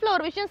வந்து லைஃப்ல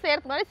ஒரு விஷயம்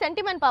செய்யறதுக்கு முன்னாடி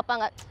சென்டிமெண்ட்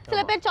பார்ப்பாங்க.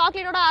 சில பேர்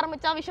சாக்லேட்டோட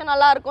ஆரம்பிச்சா விஷயம்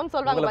நல்லா இருக்கும்னு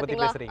சொல்றாங்க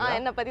பாத்தீங்களா?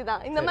 என்ன பத்தி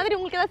தான். இந்த மாதிரி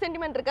உங்களுக்கு ஏதாவது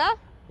சென்டிமெண்ட் இருக்கா?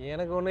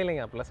 எனக்கு ஒண்ணும்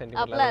இல்லைங்க. அப்பலாம்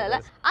சென்டிமெண்ட் இல்ல.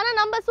 ஆனா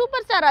நம்ம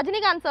சூப்பர் ஸ்டார்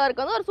ரஜினிகாந்த்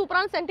சாருக்கு வந்து ஒரு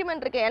சூப்பரான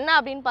சென்டிமெண்ட் இருக்கு. என்ன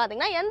அப்படின்னு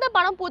பாத்தீங்கன்னா, எந்த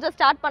படம் பூஜை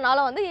ஸ்டார்ட்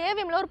பண்ணாலும் வந்து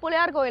ஏவிஎம்ல ஒரு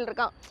புலியார் கோயில்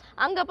இருக்கான்.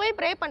 அங்க போய்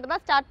ப்ரே பண்ணிட்டு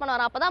தான் ஸ்டார்ட்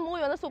பண்ணுவார். அப்பதான்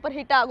மூவி வந்து சூப்பர்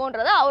ஹிட்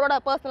ஆகும்ன்றது அவரோட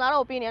பர்சனலான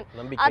ஒப்பீனியன்.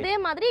 அதே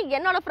மாதிரி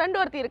என்னோட ஃப்ரெண்ட்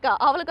ஒருத்தி இருக்கா.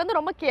 அவளுக்கு வந்து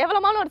ரொம்ப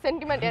கேவலமான ஒரு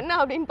சென்டிமெண்ட் என்ன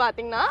அப்படின்னு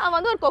பாத்தீங்கன்னா, அவ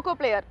வந்து ஒரு கொக்கோ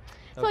பிளேயர்.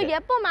 ஸோ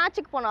எப்போ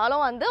மேட்சுக்கு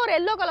போனாலும் வந்து ஒரு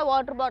எல்லோ கலர்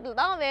வாட்டர் பாட்டில்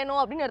தான் வேணும்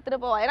அப்படின்னு எடுத்துட்டு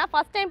போவா. ஏன்னா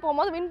ஃபர்ஸ்ட் டைம்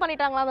போகும்போது வின்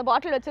பண்ணிட்டாங்களா அந்த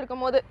பாட்டில்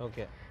வச்சிருக்கும் போது.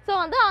 ஸோ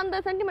வந்து அந்த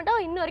சென்டிமெண்ட்டை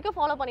இன்ன வரைக்கும்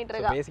ஃபாலோ பண்ணிட்டு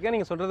இருக்கா. பேசிக்காக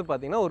நீங்கள் சொல்றது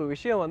பார்த்தீங்கன்னா, ஒரு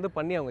விஷயம் வந்து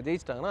பண்ணி அவங்க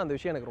ஜெயிச்சிட்டாங்கன்னா அந்த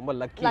விஷயம் எனக்கு ரொம்ப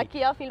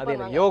லக்கியாக ஃபீல்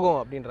பண்ணுவாங்க. யோகம்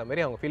அப்படின்ற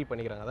மாதிரி அவங்க ஃபீல்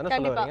பண்ணிக்கிறாங்க. அதானே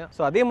சொல்ல வரீங்க.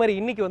 ஸோ அதே மாதிரி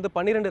இன்னைக்கு வந்து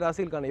 12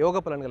 ராசிகளுக்கான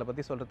யோக பலன்களை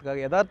பற்றி சொல்றதுக்காக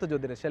யதார்த்த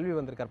ஜோதிடர் ஷெல்வி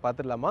வந்திருக்கார்.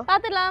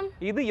 பார்த்துடலாம்.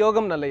 இது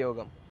யோகம் நல்ல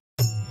யோகம்.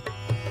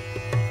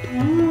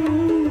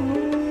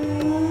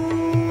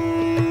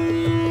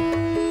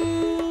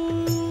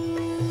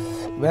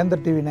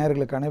 வேந்தர் டிவி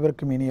நேயர்களுக்கு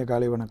அனைவருக்கும் இனிய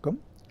காலை வணக்கம்.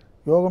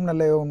 யோகம்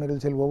நல்ல யோகம்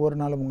நிகழ்ச்சியில் ஒவ்வொரு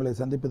நாளும் உங்களை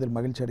சந்திப்பதில்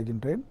மகிழ்ச்சி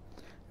அடைகின்றேன்.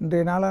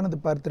 இன்றைய நாளானது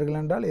பார்த்தீர்கள்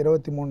என்றால்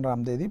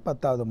 23ஆம் தேதி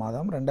 10வது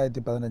மாதம்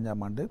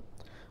 2015ஆம் ஆண்டு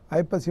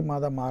ஐப்பசி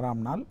மாதம்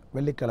 6ஆம் நாள்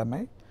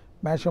வெள்ளிக்கிழமை.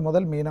 மேஷம்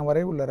முதல் மீனம்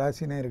வரை உள்ள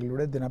ராசி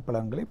நேயர்களுடைய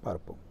தினப்பலன்களை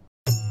பார்ப்போம்.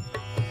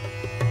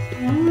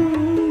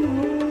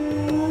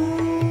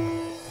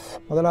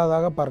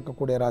 முதலாவதாக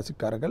பார்க்கக்கூடிய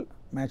ராசிக்காரர்கள்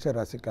மேஷ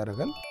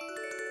ராசிக்காரர்கள்.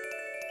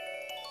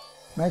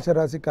 மேஷ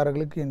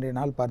ராசிக்காரர்களுக்கு இன்றைய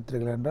நாள்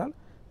பார்த்தீர்கள் என்றால்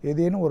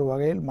ஏதேனும் ஒரு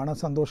வகையில் மன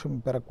சந்தோஷம்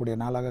பெறக்கூடிய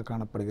நாளாக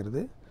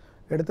காணப்படுகிறது.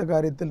 எடுத்த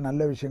காரியத்தில்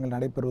நல்ல விஷயங்கள்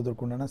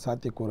நடைபெறுவதற்குண்டான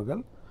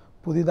சாத்தியக்கூறுகள்.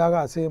 புதிதாக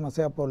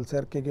அசையா பொருள்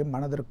சேர்க்கையும்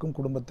மனதிற்கும்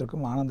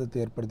குடும்பத்திற்கும்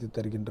ஆனந்தத்தை ஏற்படுத்தி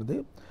தருகின்றது.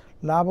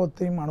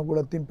 லாபத்தையும்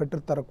அனுகூலத்தையும்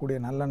பெற்றுத்தரக்கூடிய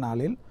நல்ல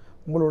நாளில்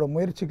உங்களோட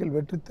முயற்சிகள்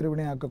வெற்றி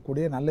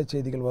திருவினையாக்கக்கூடிய நல்ல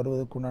செய்திகள்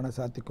வருவதற்குண்டான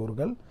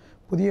சாத்தியக்கூறுகள்.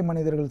 புதிய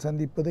மனிதர்கள்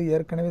சந்திப்பது,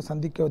 ஏற்கனவே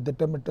சந்திக்க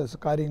திட்டமிட்ட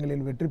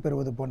காரியங்களில் வெற்றி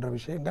பெறுவது போன்ற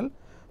விஷயங்கள்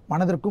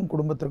மனதிற்கும்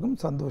குடும்பத்திற்கும்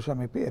சந்தோஷ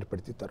அமைப்பை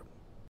ஏற்படுத்தி தரும்.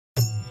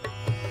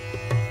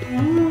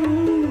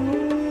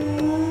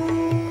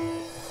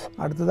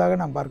 அடுத்ததாக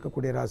நாம்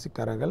பார்க்கக்கூடிய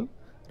ராசிக்காரர்கள்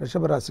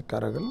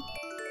ரிஷபராசிக்காரர்கள்.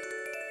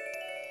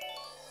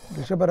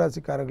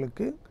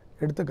 ரிஷபராசிக்காரர்களுக்கு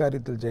எடுத்த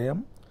காரியத்தில்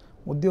ஜெயம்.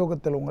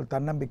 உத்தியோகத்தில் உங்கள்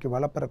தன்னம்பிக்கை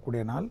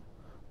வளப்பெறக்கூடிய நாள்.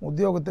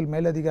 உத்தியோகத்தில்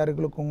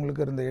மேலதிகாரிகளுக்கு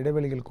உங்களுக்கு இருந்த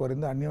இடைவெளிகள்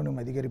குறைந்து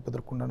அந்யோன்யம்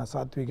அதிகரிப்பதற்குண்டான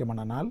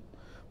சாத்வீகமான நாள்.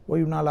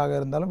 ஓய்வு நாளாக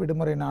இருந்தாலும்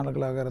விடுமுறை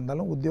நாள்களாக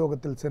இருந்தாலும்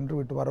உத்தியோகத்தில் சென்று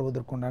விட்டு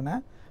வருவதற்குண்டான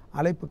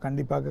அழைப்பு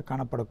கண்டிப்பாக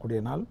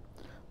காணப்படக்கூடிய நாள்.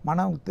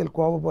 மனத்தில்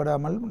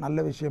கோபப்படாமல்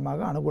நல்ல விஷயமாக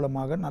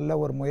அனுகூலமாக நல்ல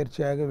ஒரு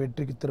முயற்சியாக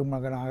வெற்றிக்கு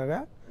திருமகனாக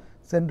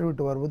சென்று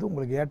விட்டு வருவது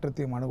உங்களுக்கு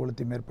ஏற்றத்தையும்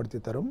அனுகூலத்தையும் ஏற்படுத்தி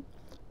தரும்.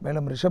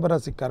 மேலும்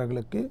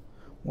ரிஷபராசிக்காரர்களுக்கு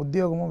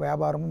உத்தியோகமும்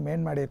வியாபாரமும்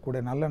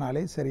மேன்மையடையக்கூடிய நல்ல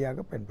நாளை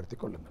சரியாக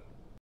பயன்படுத்திக் கொள்ளுங்கள்.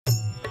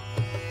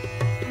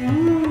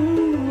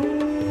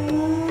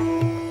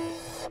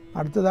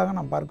 அடுத்ததாக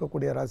நாம்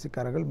பார்க்கக்கூடிய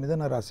ராசிக்காரர்கள்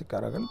மிதுன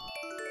ராசிக்காரர்கள்.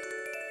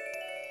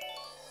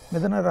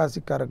 மிதுன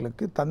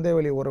ராசிக்காரர்களுக்கு தந்தை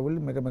வழி உறவில்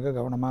மிக மிக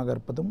கவனமாக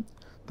இருப்பதும்,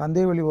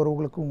 தந்தை வழி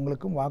உறவுகளுக்கும்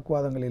உங்களுக்கும்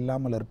வாக்குவாதங்கள்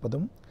இல்லாமல்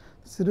இருப்பதும்,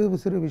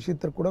 சிறு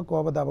விஷயத்தில் கூட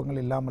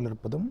கோபதாபங்கள் இல்லாமல்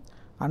இருப்பதும்,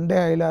 அண்டை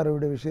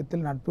அயலாருடைய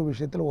விஷயத்தில், நட்பு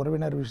விஷயத்தில்,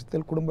 உறவினர்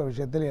விஷயத்தில், குடும்ப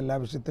விஷயத்தில் எல்லா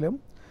விஷயத்திலும்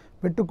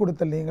விட்டு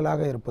கொடுத்தல்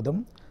நீங்களாக இருப்பதும்,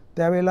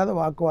 தேவையில்லாத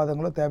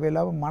வாக்குவாதங்களோ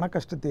தேவையில்லாத மன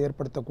கஷ்டத்தை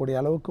ஏற்படுத்தக்கூடிய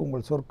அளவுக்கு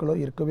உங்கள் சொற்களோ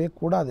இருக்கவே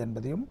கூடாது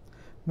என்பதையும்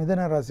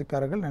மிதுன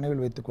ராசிக்காரர்கள்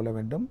நினைவில் வைத்துக் கொள்ள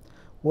வேண்டும்.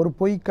 ஒரு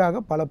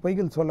பொய்க்காக பல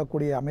பொய்கள்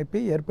சொல்லக்கூடிய அமைப்பை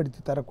ஏற்படுத்தி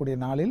தரக்கூடிய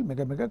நாளில்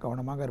மிக மிக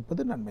கவனமாக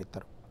இருப்பது நன்மை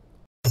தரும்.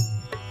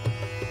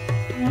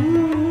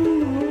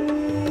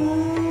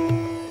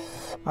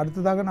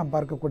 அடுத்ததாக நாம்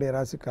பார்க்கக்கூடிய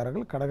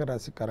ராசிக்காரர்கள் கடக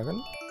ராசிக்காரர்கள்.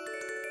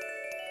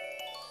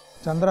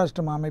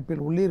 சந்திராஷ்டம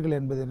அமைப்பில் உள்ளீர்கள்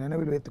என்பதை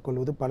நினைவில் வைத்துக்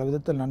கொள்வது பல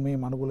விதத்தில்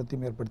நன்மையும்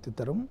அனுகூலத்தையும் ஏற்படுத்தி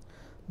தரும்.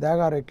 தேக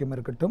ஆரோக்கியம்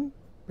இருக்கட்டும்,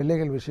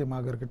 பிள்ளைகள்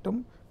விஷயமாக இருக்கட்டும்,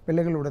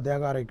 பிள்ளைகளோட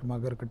தேக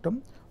ஆரோக்கியமாக இருக்கட்டும்,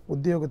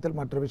 உத்தியோகத்தில்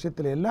மற்ற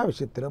விஷயத்தில் எல்லா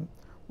விஷயத்திலும்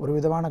ஒரு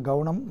விதமான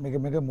கவனம் மிக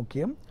மிக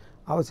முக்கியம்.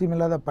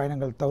 அவசியமில்லாத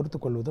பயணங்கள் தவிர்த்து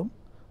கொள்வதும்,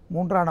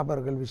 மூன்றாம்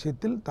நபர்கள்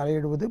விஷயத்தில்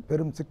தலையிடுவது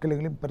பெரும்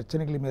சிக்கல்களையும்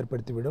பிரச்சனைகளையும்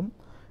ஏற்படுத்திவிடும்.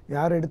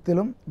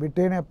 யாரிடத்திலும்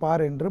விட்டேனே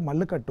பார் என்று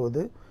மல்லு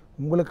கட்டுவது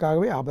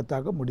உங்களுக்காகவே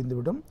ஆபத்தாக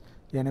முடிந்துவிடும்.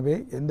 எனவே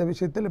எந்த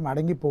விஷயத்திலும்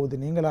அடங்கி போவது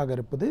நீங்களாக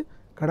இருப்பது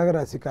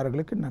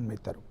கடகராசிக்காரர்களுக்கு நன்மை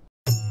தரும்.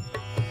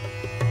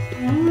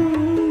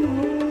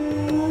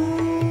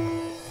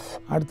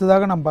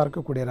 அடுத்ததாக நாம்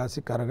பார்க்கக்கூடிய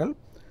ராசிக்காரர்கள்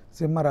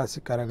சிம்ம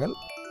ராசிக்காரர்கள்.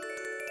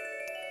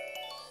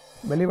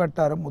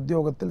 வெளிவட்டாரம்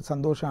உத்தியோகத்தில்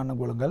சந்தோஷ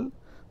அனுகூலங்கள்,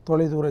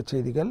 தொலைதூர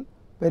செய்திகள்,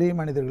 பெரிய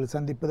மனிதர்கள்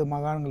சந்திப்பது,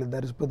 மகான்களை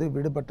தரிசிப்பது,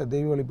 விடுபட்ட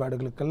தெய்வ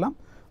வழிபாடுகளுக்கெல்லாம்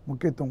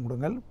முக்கியத்துவம்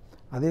கொடுங்கள்.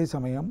 அதே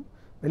சமயம்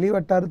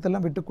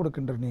வெளிவட்டாரத்தெல்லாம் விட்டு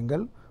கொடுக்கின்ற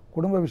நீங்கள்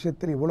குடும்ப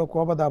விஷயத்தில் இவ்வளோ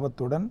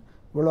கோபதாபத்துடன்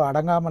இவ்வளோ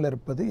அடங்காமல்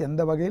இருப்பது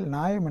எந்த வகையில்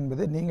நியாயம்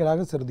என்பதை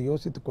நீங்களாக சிறிது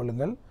யோசித்துக்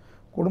கொள்ளுங்கள்.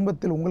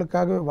 குடும்பத்தில்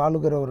உங்களுக்காகவே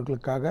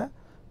வாழுகிறவர்களுக்காக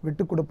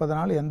விட்டு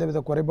கொடுப்பதனால் எந்தவித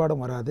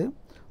குறைபாடும் வராது.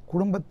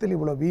 குடும்பத்தில்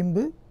இவ்வளோ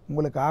வீம்பு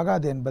உங்களுக்கு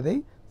ஆகாது என்பதை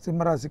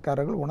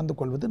சிம்மராசிக்காரர்கள் உணர்ந்து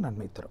கொள்வது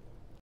நன்மை தரும்.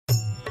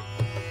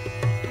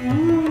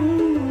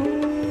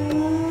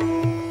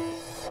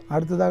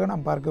 அடுத்ததாக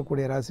நாம்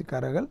பார்க்கக்கூடிய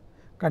ராசிக்காரர்கள்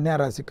கன்னியா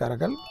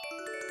ராசிக்காரர்கள்.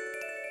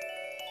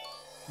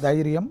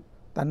 தைரியம்,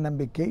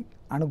 தன்னம்பிக்கை,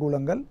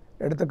 அனுகூலங்கள்,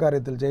 எடுத்த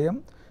காரியத்தில் ஜெயம்,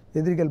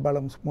 எதிரிகள்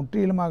பலம்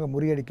முற்றிலுமாக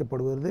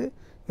முறியடிக்கப்படுவது,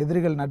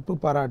 எதிரிகள் நட்பு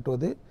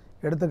பாராட்டுவது,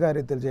 எடுத்த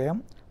காரியத்தில்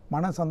ஜெயம்,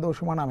 மன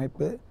சந்தோஷமான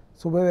அமைப்பு,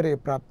 சுபவிரய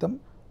பிராப்தம்,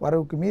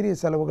 வரவுக்கு மீறிய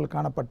செலவுகள்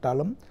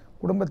காணப்பட்டாலும்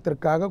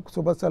குடும்பத்திற்காக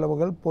சுப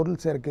செலவுகள்,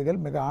 பொருள் சேர்க்கைகள்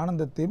மிக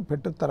ஆனந்தத்தையும்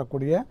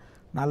பெற்றுத்தரக்கூடிய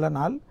நல்ல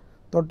நாள்.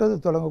 தொட்டது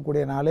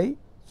தொடங்கக்கூடிய நாளை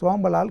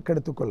சோம்பலால்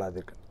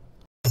கெடுத்துக்கொள்ளாதீர்கள்.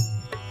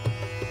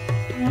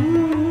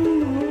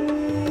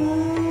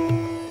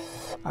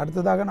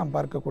 அடுத்ததாக நாம்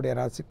பார்க்கக்கூடிய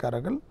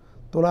ராசிக்காரர்கள்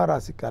துலா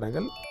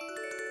ராசிக்காரர்கள்.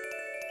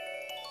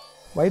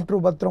 வயிற்று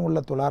உபத்திரம் உள்ள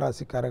துலா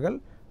ராசிக்காரர்கள்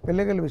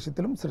பிள்ளைகள்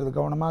விஷயத்திலும் சிறிது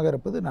கவனமாக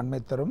இருப்பது நன்மை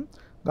தரும்.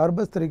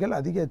 கர்ப்பஸ்திரிகள்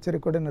அதிக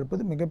எச்சரிக்கையுடன்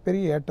இருப்பது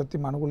மிகப்பெரிய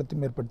ஏற்றத்தையும்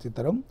அனுகூலத்தையும் ஏற்படுத்தி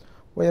தரும்.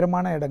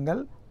 உயரமான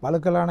இடங்கள்,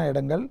 வழுக்கலான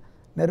இடங்கள்,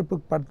 நெருப்பு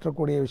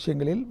பற்றக்கூடிய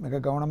விஷயங்களில்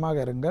மிக கவனமாக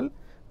இருங்கள்.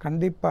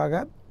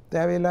 கண்டிப்பாக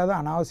தேவையில்லாத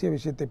அனாவசிய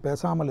விஷயத்தை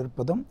பேசாமல்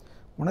இருப்பதும்,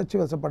 உணர்ச்சி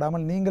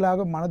வசப்படாமல்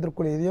நீங்களாக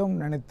மனதிற்குள் எதையும்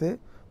நினைத்து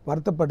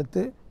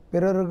வருத்தப்படுத்தி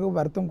பிறருக்கு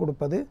வருத்தம்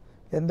கொடுப்பது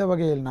எந்த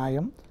வகையில்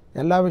நியாயம்?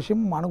 எல்லா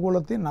விஷயமும்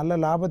அனுகூலத்தையும் நல்ல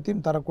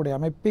லாபத்தையும் தரக்கூடிய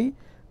அமைப்பை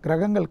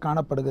கிரகங்கள்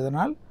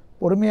காணப்படுவதனால்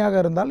பொறுமையாக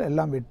இருந்தால்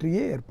எல்லாம்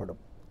வெற்றியே ஏற்படும்.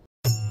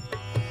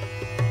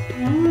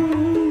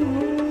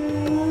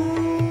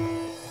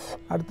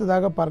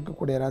 அடுத்ததாக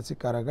பார்க்கக்கூடிய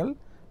ராசிக்காரர்கள்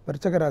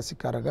விருச்சிக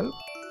ராசிக்காரர்கள்.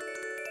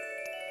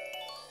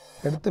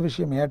 எடுத்த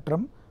விஷயம்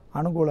ஏற்றம்,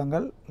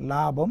 அனுகூலங்கள்,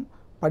 லாபம்,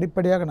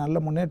 படிப்படியாக நல்ல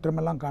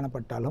முன்னேற்றமெல்லாம்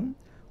காணப்பட்டாலும்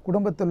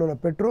குடும்பத்தில் உள்ள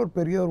பெற்றோர்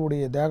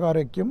பெரியோருடைய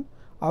தேகாரோக்கியம்,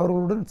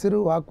 அவர்களுடன் சிறு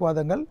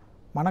வாக்குவாதங்கள்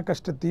மன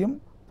கஷ்டத்தையும்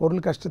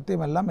பொருள்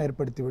கஷ்டத்தையும் எல்லாம்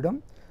ஏற்படுத்திவிடும்.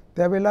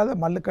 தேவையில்லாத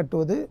மல்லு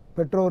கட்டுவது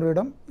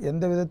பெற்றோரிடம்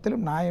எந்த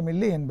விதத்திலும்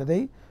நியாயமில்லை என்பதை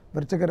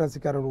விருச்சிக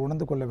ராசிக்காரர்கள்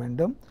உணர்ந்து கொள்ள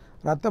வேண்டும்.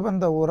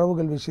 இரத்தபந்த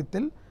உறவுகள்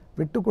விஷயத்தில்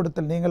விட்டு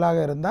கொடுத்தல் நீங்களாக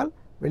இருந்தால்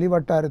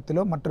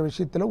வெளிவட்டாரத்திலோ மற்ற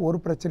விஷயத்திலோ ஒரு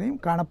பிரச்சனையும்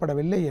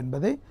காணப்படவில்லை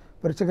என்பதை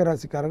விருச்சிக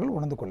ராசிக்காரர்கள்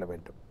உணர்ந்து கொள்ள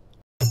வேண்டும்.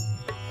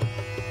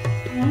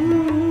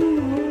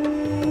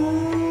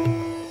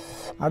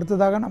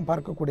 அடுத்ததாக நாம்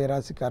பார்க்கக்கூடிய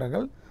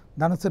ராசிக்காரர்கள்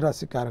தனுசு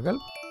ராசிக்காரர்கள்.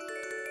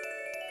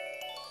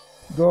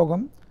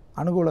 யோகம்,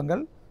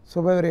 அனுகூலங்கள்,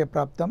 சுபவிரய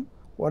பிராப்தம்,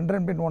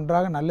 ஒன்றன் பின்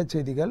ஒன்றாக நல்ல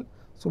செய்திகள்,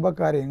 சுப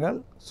காரியங்கள்,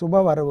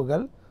 சுப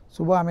வரவுகள்,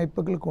 சுப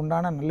அமைப்புகளுக்கு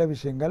உண்டான நல்ல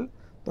விஷயங்கள்,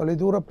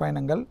 தொலைதூர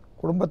பயணங்கள்,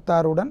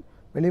 குடும்பத்தாருடன்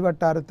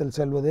வெளிவட்டாரத்தில்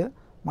செல்வது,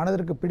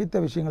 மனதிற்கு பிடித்த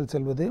விஷயங்கள்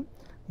செல்வது,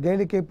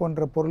 கேளிக்கை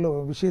போன்ற பொருள்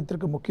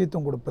விஷயத்திற்கு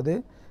முக்கியத்துவம் கொடுப்பது,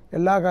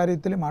 எல்லா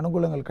காரியத்திலும்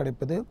அனுகூலங்கள்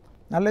கிடைப்பது,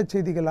 நல்ல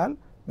செய்திகளால்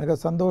மிக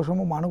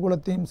சந்தோஷமும்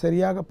அனுகூலத்தையும்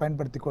சரியாக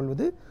பயன்படுத்தி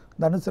கொள்வது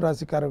தனுசு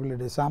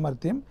ராசிக்காரர்களுடைய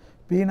சாமர்த்தியம்.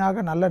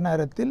 வீணாக நல்ல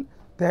நேரத்தில்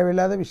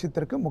தேவையில்லாத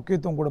விஷயத்திற்கு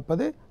முக்கியத்துவம்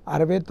கொடுப்பது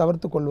அறவே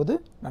தவிர்த்து கொள்வது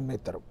நன்மை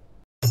தரும்.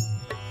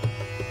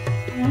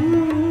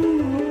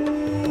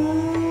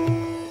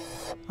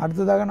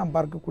 அடுத்ததாக நாம்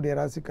பார்க்கக்கூடிய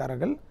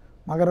ராசிக்காரர்கள்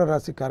மகர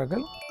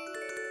ராசிக்காரர்கள்.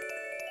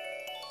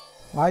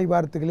 வாய்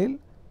வார்த்தைகளில்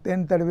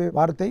தேன் தடவை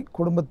வார்த்தை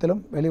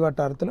குடும்பத்திலும்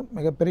வெளிவட்டாரத்திலும்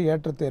மிகப்பெரிய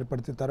ஏற்றத்தை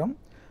ஏற்படுத்தி தரும்.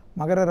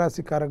 மகர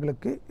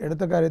ராசிக்காரர்களுக்கு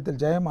எடுத்த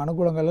காரியத்தில் ஜெயம்,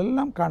 அனுகூலங்கள்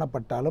எல்லாம்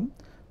காணப்பட்டாலும்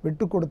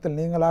விட்டு கொடுத்தல்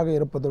நீங்களாக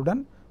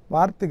இருப்பதுடன்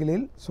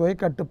வார்த்தைகளில் சுய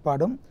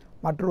கட்டுப்பாடும்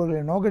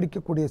மற்றவர்களை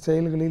நோகடிக்கக்கூடிய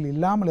செயல்களில்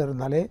இல்லாமல்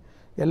இருந்தாலே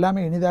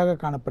எல்லாமே இனிதாக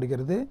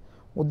காணப்படுகிறது.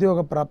 உத்தியோக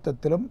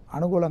பிராப்தத்திலும்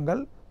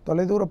அனுகூலங்கள்,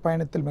 தொலைதூர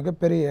பயணத்தில்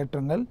மிகப்பெரிய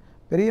ஏற்றங்கள்,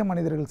 பெரிய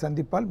மனிதர்கள்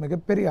சந்திப்பால்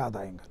மிகப்பெரிய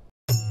ஆதாயங்கள்.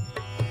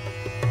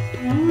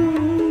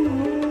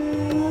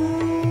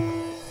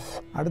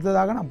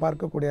 அடுத்ததாக நாம்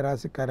பார்க்கக்கூடிய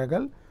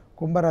ராசிக்காரர்கள்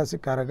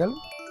கும்பராசிக்காரர்கள்.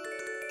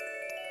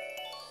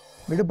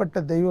 விடுபட்ட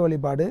தெய்வ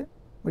வழிபாடு,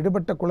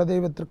 விடுபட்ட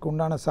குலதெய்வத்திற்கு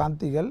உண்டான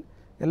சாந்திகள்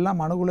எல்லாம்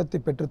அனுகூலத்தை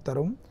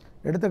பெற்றுத்தரும்.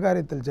 எடுத்த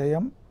காரியத்தில்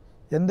ஜெயம்.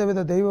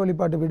 எந்தவித தெய்வ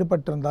வழிபாடு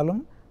விடுபட்டிருந்தாலும்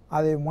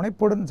அதை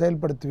முனைப்புடன்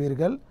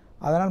செயல்படுத்துவீர்கள்.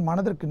 அதனால்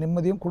மனதிற்கு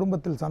நிம்மதியும்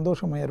குடும்பத்தில்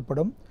சந்தோஷமும்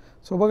ஏற்படும்.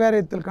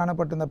 சுபகாரியத்தில்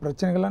காணப்பட்ட இந்த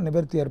பிரச்சனைகள்லாம்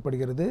நிவர்த்தி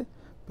ஏற்படுகிறது.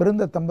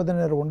 பிறந்த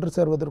தம்பதியினர் ஒன்று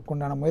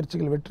சேர்வதற்குண்டான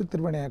முயற்சிகள் வெற்றி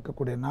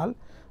திருவினையாக்கக்கூடிய நாள்.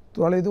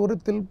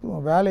 தொலைதூரத்தில்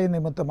வேலை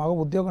நிமித்தமாக,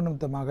 உத்தியோக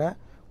நிமித்தமாக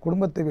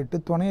குடும்பத்தை விட்டு,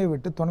 துணையை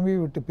விட்டு, துணைவியை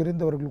விட்டு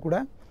பிரிந்தவர்கள் கூட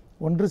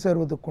ஒன்று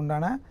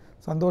சேர்வதற்குண்டான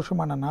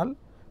சந்தோஷமான நாள்.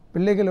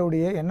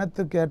 பிள்ளைகளுடைய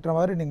எண்ணத்துக்கு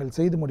ஏற்றவாறு நீங்கள்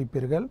செய்து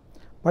முடிப்பீர்கள்.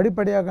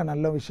 படிப்படியாக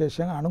நல்ல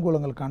விசேஷம்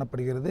அனுகூலங்கள்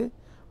காணப்படுகிறது.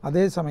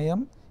 அதே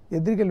சமயம்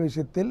எதிரிகள்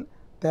விஷயத்தில்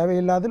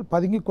தேவையில்லாத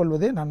பதுங்கிக்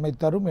கொள்வதே நன்மை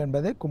தரும்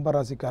என்பதை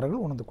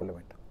கும்பராசிக்காரர்கள் உணர்ந்து கொள்ள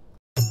வேண்டும்.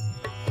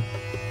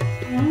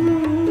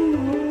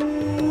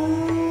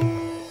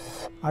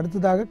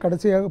 அடுத்ததாக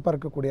கடைசியாக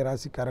பார்க்கக்கூடிய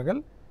ராசிக்காரர்கள்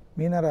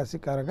மீன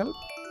ராசிக்காரர்கள்.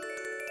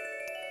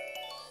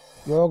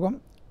 யோகம்,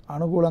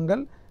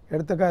 அனுகூலங்கள்,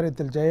 எடுத்த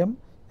காரியத்தில் ஜெயம்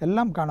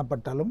எல்லாம்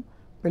காணப்பட்டாலும்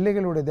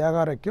பிள்ளைகளுடைய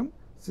தேகாரைக்கும்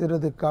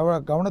சிறிது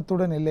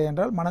கவனத்துடன் இல்லை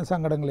என்றால்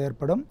மனசங்கடங்கள்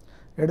ஏற்படும்.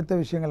 எடுத்த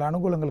விஷயங்கள்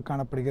அனுகூலங்கள்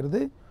காணப்படுகிறது.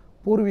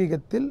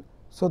 பூர்வீகத்தில்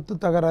சொத்து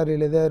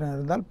தகராறில் ஏதேனும்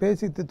இருந்தால்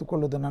பேசி தீர்த்து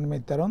கொள்வது நன்மை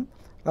தரும்.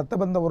 இரத்த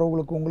பந்த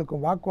உறவுகளுக்கு உங்களுக்கு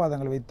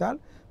வாக்குவாதங்கள் வைத்தால்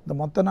இந்த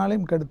மொத்த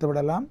நாளையும் கெடுத்து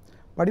விடலாம்.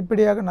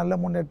 படிப்படியாக நல்ல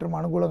முன்னேற்றம்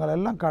அனுகூலங்கள்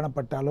எல்லாம்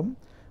காணப்பட்டாலும்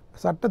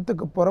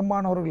சட்டத்துக்கு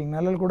புறம்பானவர்களின்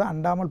நிழல் கூட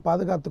அண்டாமல்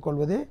பாதுகாத்து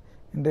கொள்வதே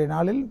இன்றைய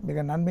நாளில்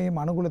மிக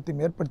நன்மையும்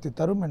அனுகூலத்தையும் ஏற்படுத்தி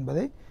தரும்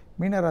என்பதை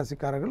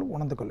மீனராசிக்காரர்கள்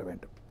உணர்ந்து கொள்ள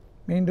வேண்டும்.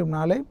 மீண்டும்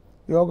நாளை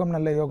யோகம்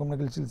நல்ல யோகம்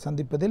நிகழ்ச்சியில்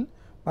சந்திப்பதில்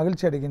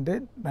மகிழ்ச்சி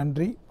அடைகின்றேன்.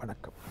 நன்றி,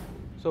 வணக்கம்.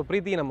 ஸோ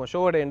பிரீத்தி, நம்ம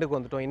ஷோவோட எண்டுக்கு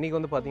வந்துட்டோம். இன்றைக்கி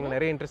வந்து பார்த்தீங்கன்னா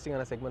நிறைய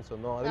இன்ட்ரெஸ்டிங்கான செக்மெண்ட்ஸ்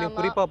வந்தோம். அதுலேயும்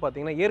குறிப்பாக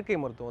பார்த்தீங்கன்னா இயற்கை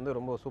மருத்துவம் வந்து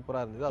ரொம்ப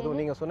சூப்பராக இருந்தது. அதுவும்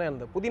நீங்கள் சொன்ன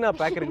அந்த புதினா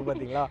பேக் இருக்குது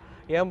பார்த்தீங்களா,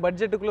 என்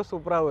பட்ஜெட்டுக்குள்ளே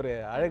சூப்பராக ஒரு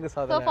அழகு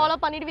சாதனை. ஃபாலோ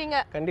பண்ணிடுவீங்க?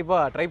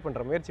 கண்டிப்பாக ட்ரை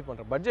பண்ணுறேன், முயற்சி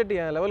பண்ணுறேன். பட்ஜெட்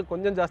என் லெவல்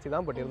கொஞ்சம் ஜாஸ்தி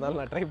தான், பட் இருந்தாலும்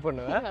நான் ட்ரை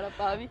பண்ணுவேன்.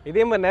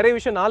 இதே மாதிரி நிறைய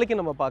விஷயம் நாளைக்கு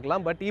நம்ம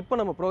பார்க்கலாம். பட்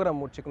இப்போ நம்ம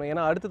ப்ரோக்ராம் முடிச்சுக்கணும்.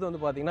 ஏன்னா அடுத்தது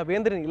வந்து பார்த்தீங்கன்னா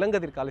வேந்தரின்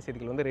இளங்கதிர் காலை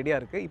செய்திகள் வந்து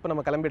ரெடியாக இருக்குது. இப்போ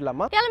நம்ம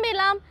கிளம்பிடலாமா?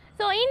 கிளம்பிடலாம்.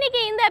 ஸோ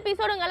இன்னைக்கு இந்த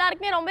எபிசோடு உங்க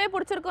எல்லாருக்குமே ரொம்பவே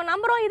பிடிச்சிருக்கும்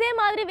நம்புறோம். இதே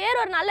மாதிரி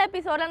வேறொரு நல்ல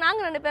எபிசோட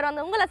நாங்கள் 2 பேரும்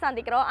வந்து உங்களை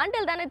சந்திக்கிறோம்.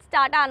 Until then, it's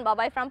Tata and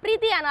bye-bye from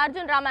Preeti and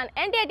Arjun Raman,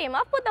 entire team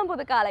of Putham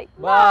Puthu Kalai.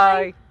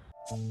 Bye.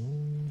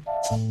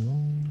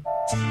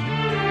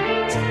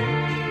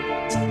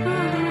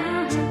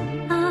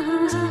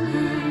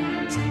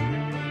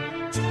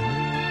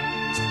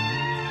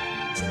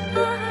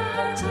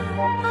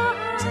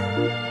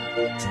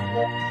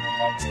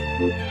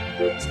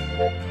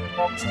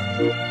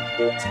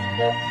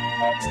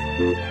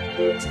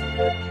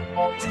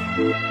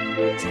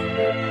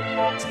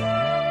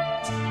 Bye.